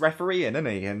Michaels is refereeing, isn't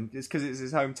he? And it's because it's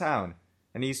his hometown.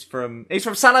 And he's from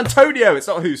San Antonio. It's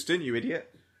not Houston, you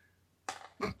idiot.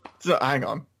 So, hang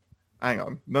on.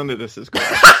 None of this is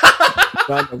correct.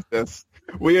 None of this.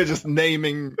 We are just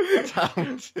naming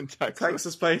towns in Texas.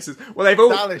 Texas places. Well, they've all...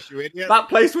 Dallas, you idiot. That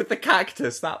place with the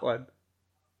cactus, that one.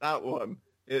 That one.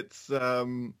 It's,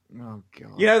 oh, God.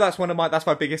 You know, that's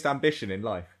my biggest ambition in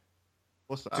life.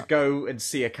 What's that? To go and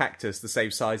see a cactus the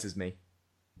same size as me.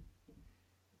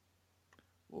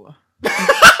 What?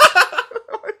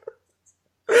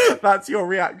 That's your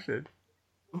reaction.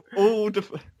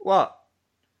 What?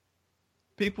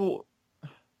 People...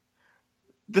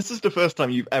 This is the first time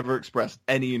you've ever expressed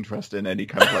any interest in any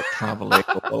kind of like traveling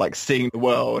or like seeing the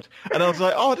world. And I was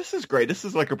like, oh, this is great. This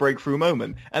is like a breakthrough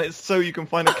moment. And it's so you can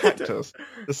find a cactus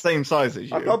the same size as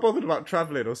you. I'm not bothered about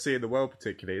traveling or seeing the world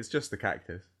particularly. It's just the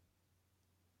cactus.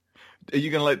 Are you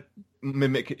going to like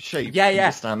mimic its shape? Yeah. And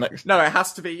just stand next to No, it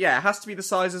has to be the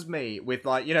size as me with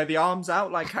like, you know, the arms out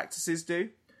like cactuses do.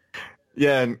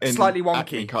 Yeah. And Slightly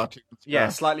wonky. Cartoons. Yeah,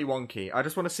 slightly wonky. I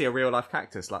just want to see a real life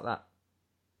cactus like that.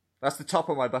 That's the top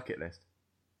of my bucket list.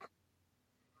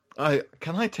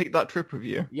 Can I take that trip with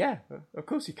you? Yeah, of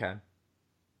course you can.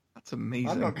 That's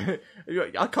amazing.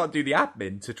 I can't do the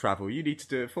admin to travel. You need to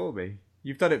do it for me.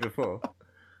 You've done it before.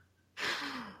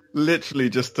 Literally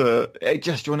just hey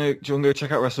Jess, do you want to go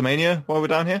check out WrestleMania while we're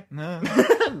down here? No.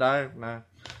 No.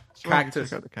 Cactus.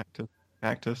 Check out the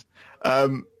cactus.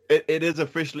 It is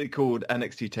officially called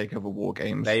NXT TakeOver War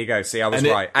Games. There you go. See, I was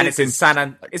right. And it's in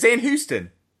Is it in Houston?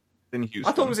 In Houston.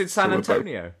 I thought it was in San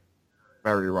Antonio.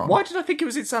 Very wrong. Why did I think it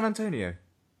was in San Antonio?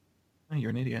 Oh,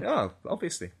 you're an idiot. Oh,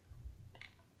 obviously.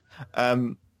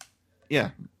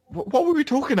 Yeah. What were we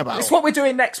talking about? It's what we're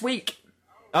doing next week.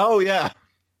 Oh, yeah.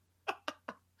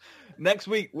 Next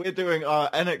week, we're doing our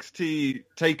NXT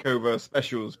TakeOver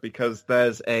specials because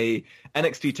there's a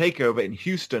NXT TakeOver in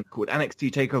Houston called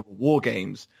NXT TakeOver War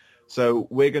Games. So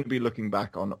we're going to be looking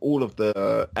back on all of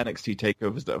the NXT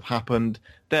takeovers that have happened.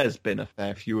 There's been a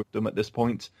fair few of them at this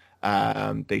point,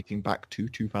 dating back to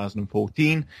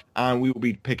 2014. And we will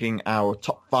be picking our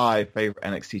top 5 favorite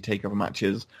NXT takeover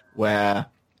matches where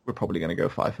we're probably going to go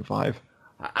 5 for 5.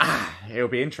 It'll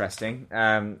be interesting.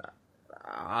 Yeah,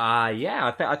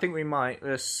 I think we might.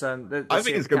 I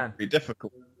think it's going to be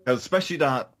difficult, especially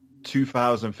that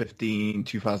 2015,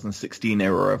 2016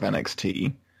 era of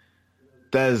NXT.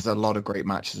 There's a lot of great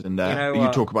matches in there.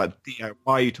 You talk about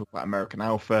DIY, you talk about American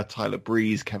Alpha, Tyler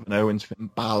Breeze, Kevin Owens, Finn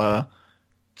Balor.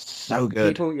 So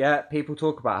good. People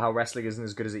talk about how wrestling isn't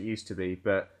as good as it used to be,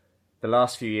 but the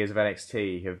last few years of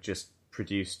NXT have just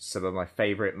produced some of my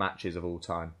favourite matches of all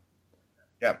time.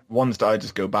 Yeah, ones that I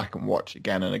just go back and watch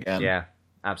again and again. Yeah,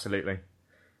 absolutely.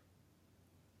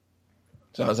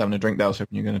 So I was having a drink there, I was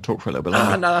hoping you were going to talk for a little bit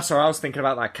longer. No, that's all right. I was thinking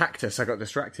about that cactus. I got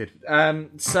distracted.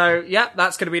 So, yeah,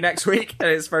 that's going to be next week, and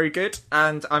it's very good.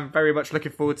 And I'm very much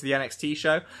looking forward to the NXT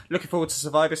show. Looking forward to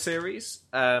Survivor Series.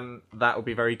 That will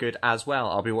be very good as well.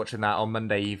 I'll be watching that on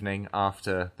Monday evening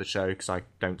after the show, because I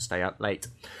don't stay up late.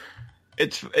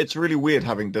 It's really weird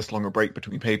having this long a break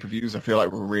between pay-per-views. I feel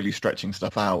like we're really stretching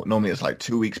stuff out. Normally it's like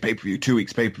 2 weeks pay-per-view, 2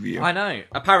 weeks pay-per-view. I know.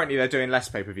 Apparently they're doing less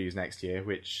pay-per-views next year,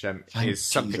 which is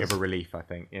something of a relief, I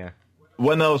think. Yeah.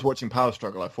 When I was watching Power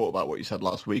Struggle, I thought about what you said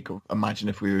last week. Imagine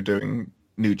if we were doing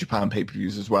New Japan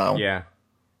pay-per-views as well. Yeah.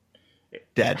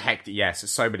 Dead. Heck, yes.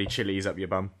 So many chilies up your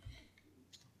bum.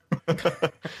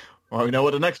 Well, we know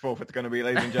what the next forfeit's going to be,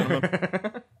 ladies and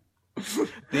gentlemen.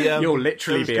 You'll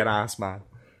literally be an ass man.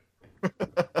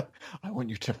 I want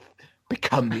you to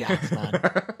become the ass man.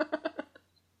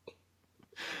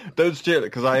 Don't steal it,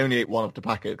 because I only ate one of the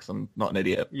packet because I'm not an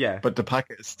idiot. Yeah. But the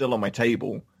packet is still on my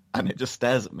table, and it just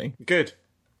stares at me. It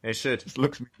should. Just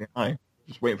looks me in the eye.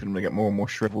 Just waiting for them to get more and more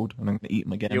shriveled, and I'm going to eat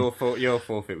them again. Your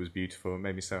forfeit was beautiful. It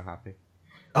made me so happy.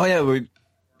 Oh, yeah.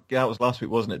 That was last week,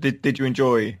 wasn't it? Did you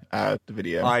enjoy the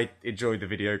video? I enjoyed the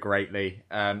video greatly.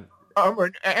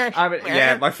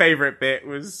 Yeah, my favourite bit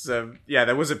was,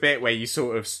 there was a bit where you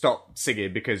sort of stopped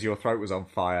singing because your throat was on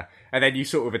fire, and then you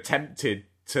sort of attempted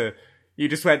to, you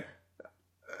just went,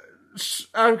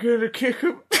 I'm gonna kick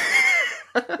him.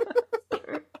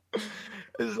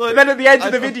 Like, then at the end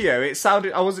of the video, it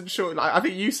sounded, I wasn't sure, like, I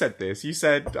think you said this, you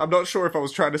said, I'm not sure if I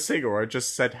was trying to sing or I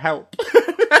just said help.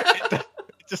 It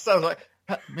just sounds like,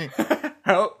 help me.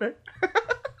 Help me.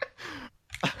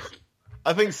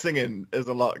 I think singing is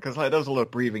a lot, because like there was a lot of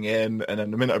breathing in, and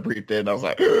then the minute I breathed in, I was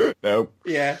like, no.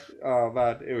 Yeah. Oh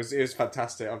man, it was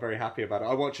fantastic. I'm very happy about it.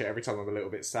 I watch it every time I'm a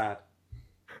little bit sad.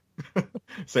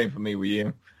 Same for me with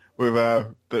you. With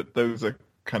those are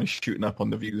kind of shooting up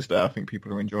on the views there. I think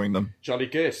people are enjoying them. Jolly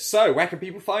good. So, where can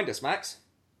people find us, Max?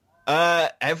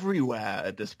 Everywhere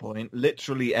at this point,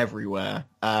 literally everywhere.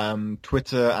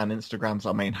 Twitter and Instagram's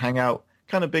our main hangout.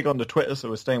 Kind of big on the Twitter, so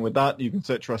we're staying with that. You can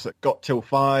search for us at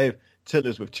GotTill5. Till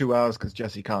is with 2 hours because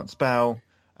Jesse can't spell,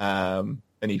 and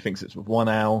he thinks it's with 1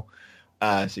 hour.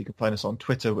 So you can find us on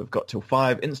Twitter with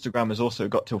GotTill5. Instagram is also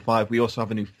GotTill5. We also have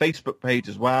a new Facebook page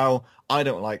as well. I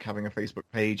don't like having a Facebook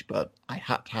page, but I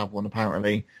had to have one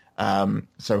apparently.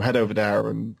 So head over there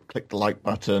and click the like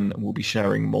button, and we'll be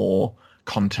sharing more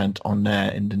content on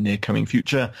there in the near coming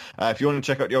future. If you want to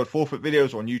check out the old Forfeit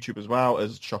videos, on YouTube as well,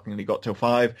 as shockingly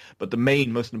GotTill5. But the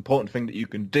main, most important thing that you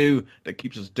can do that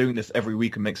keeps us doing this every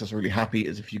week and makes us really happy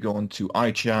is if you go on to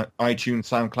iTunes,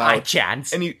 SoundCloud,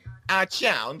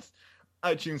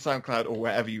 iTunes, SoundCloud, or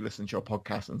wherever you listen to your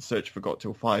podcast, and search for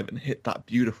GotTill5 and hit that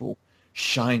beautiful,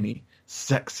 shiny,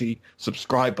 sexy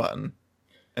subscribe button.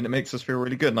 And it makes us feel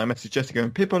really good. And I message Jesse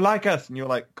going, people like us. And you're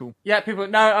like, cool. Yeah, people...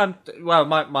 No, well,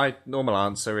 my normal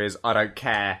answer is, I don't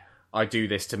care. I do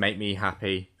this to make me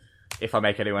happy. If I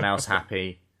make anyone else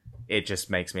happy, it just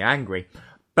makes me angry.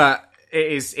 But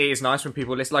it is nice when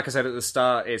people listen. Like I said at the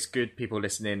start, it's good people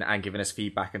listening and giving us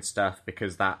feedback and stuff,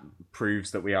 because that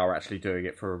proves that we are actually doing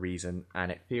it for a reason, and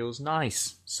it feels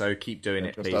nice. So keep doing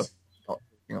it, please. Not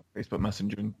talking up Facebook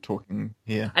Messenger and talking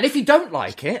here. And if you don't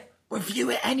like it, review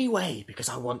it anyway, because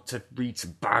I want to read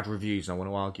some bad reviews and I want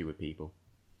to argue with people.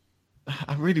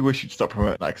 I really wish you'd stop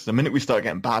promoting that, because the minute we start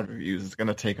getting bad reviews, it's going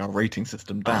to take our rating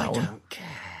system down. I don't care.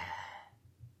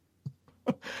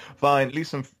 Fine, leave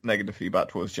some negative feedback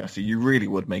towards Jesse. You really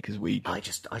would make his week. I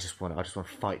just want to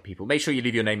fight people. Make sure you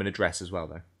leave your name and address as well,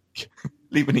 though.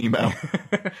 Leave an email.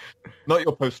 Not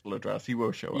your postal address. He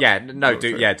will show up. Yeah, no,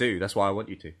 do. Yeah, do. That's why I want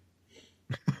you to.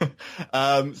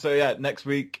 So yeah, next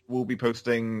week we'll be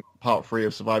posting part 3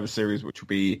 of Survivor Series, which will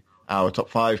be our top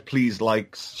 5. Please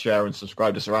like, share, and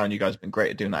subscribe us around. You guys have been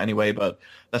great at doing that anyway, but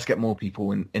let's get more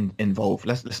people involved.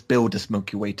 Let's build this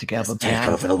Milky Way together. Let's take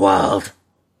over the world,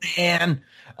 man.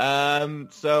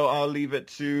 So I'll leave it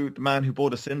to the man who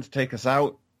brought us in to take us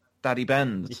out, Daddy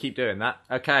Benz. You keep doing that.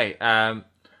 Okay.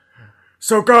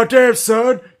 So goddamn,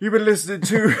 son, you've been listening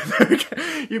to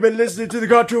the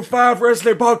GotTill5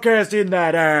 Wrestling Podcast in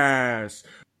that ass.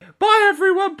 Bye,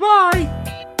 everyone. Bye.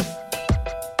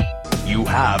 You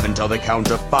have until the count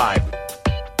of 5.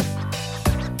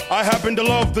 I happen to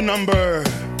love the number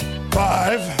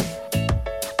 5.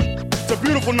 It's a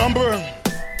beautiful number,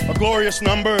 a glorious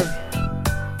number.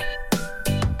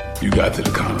 You got to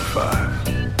the count of 5.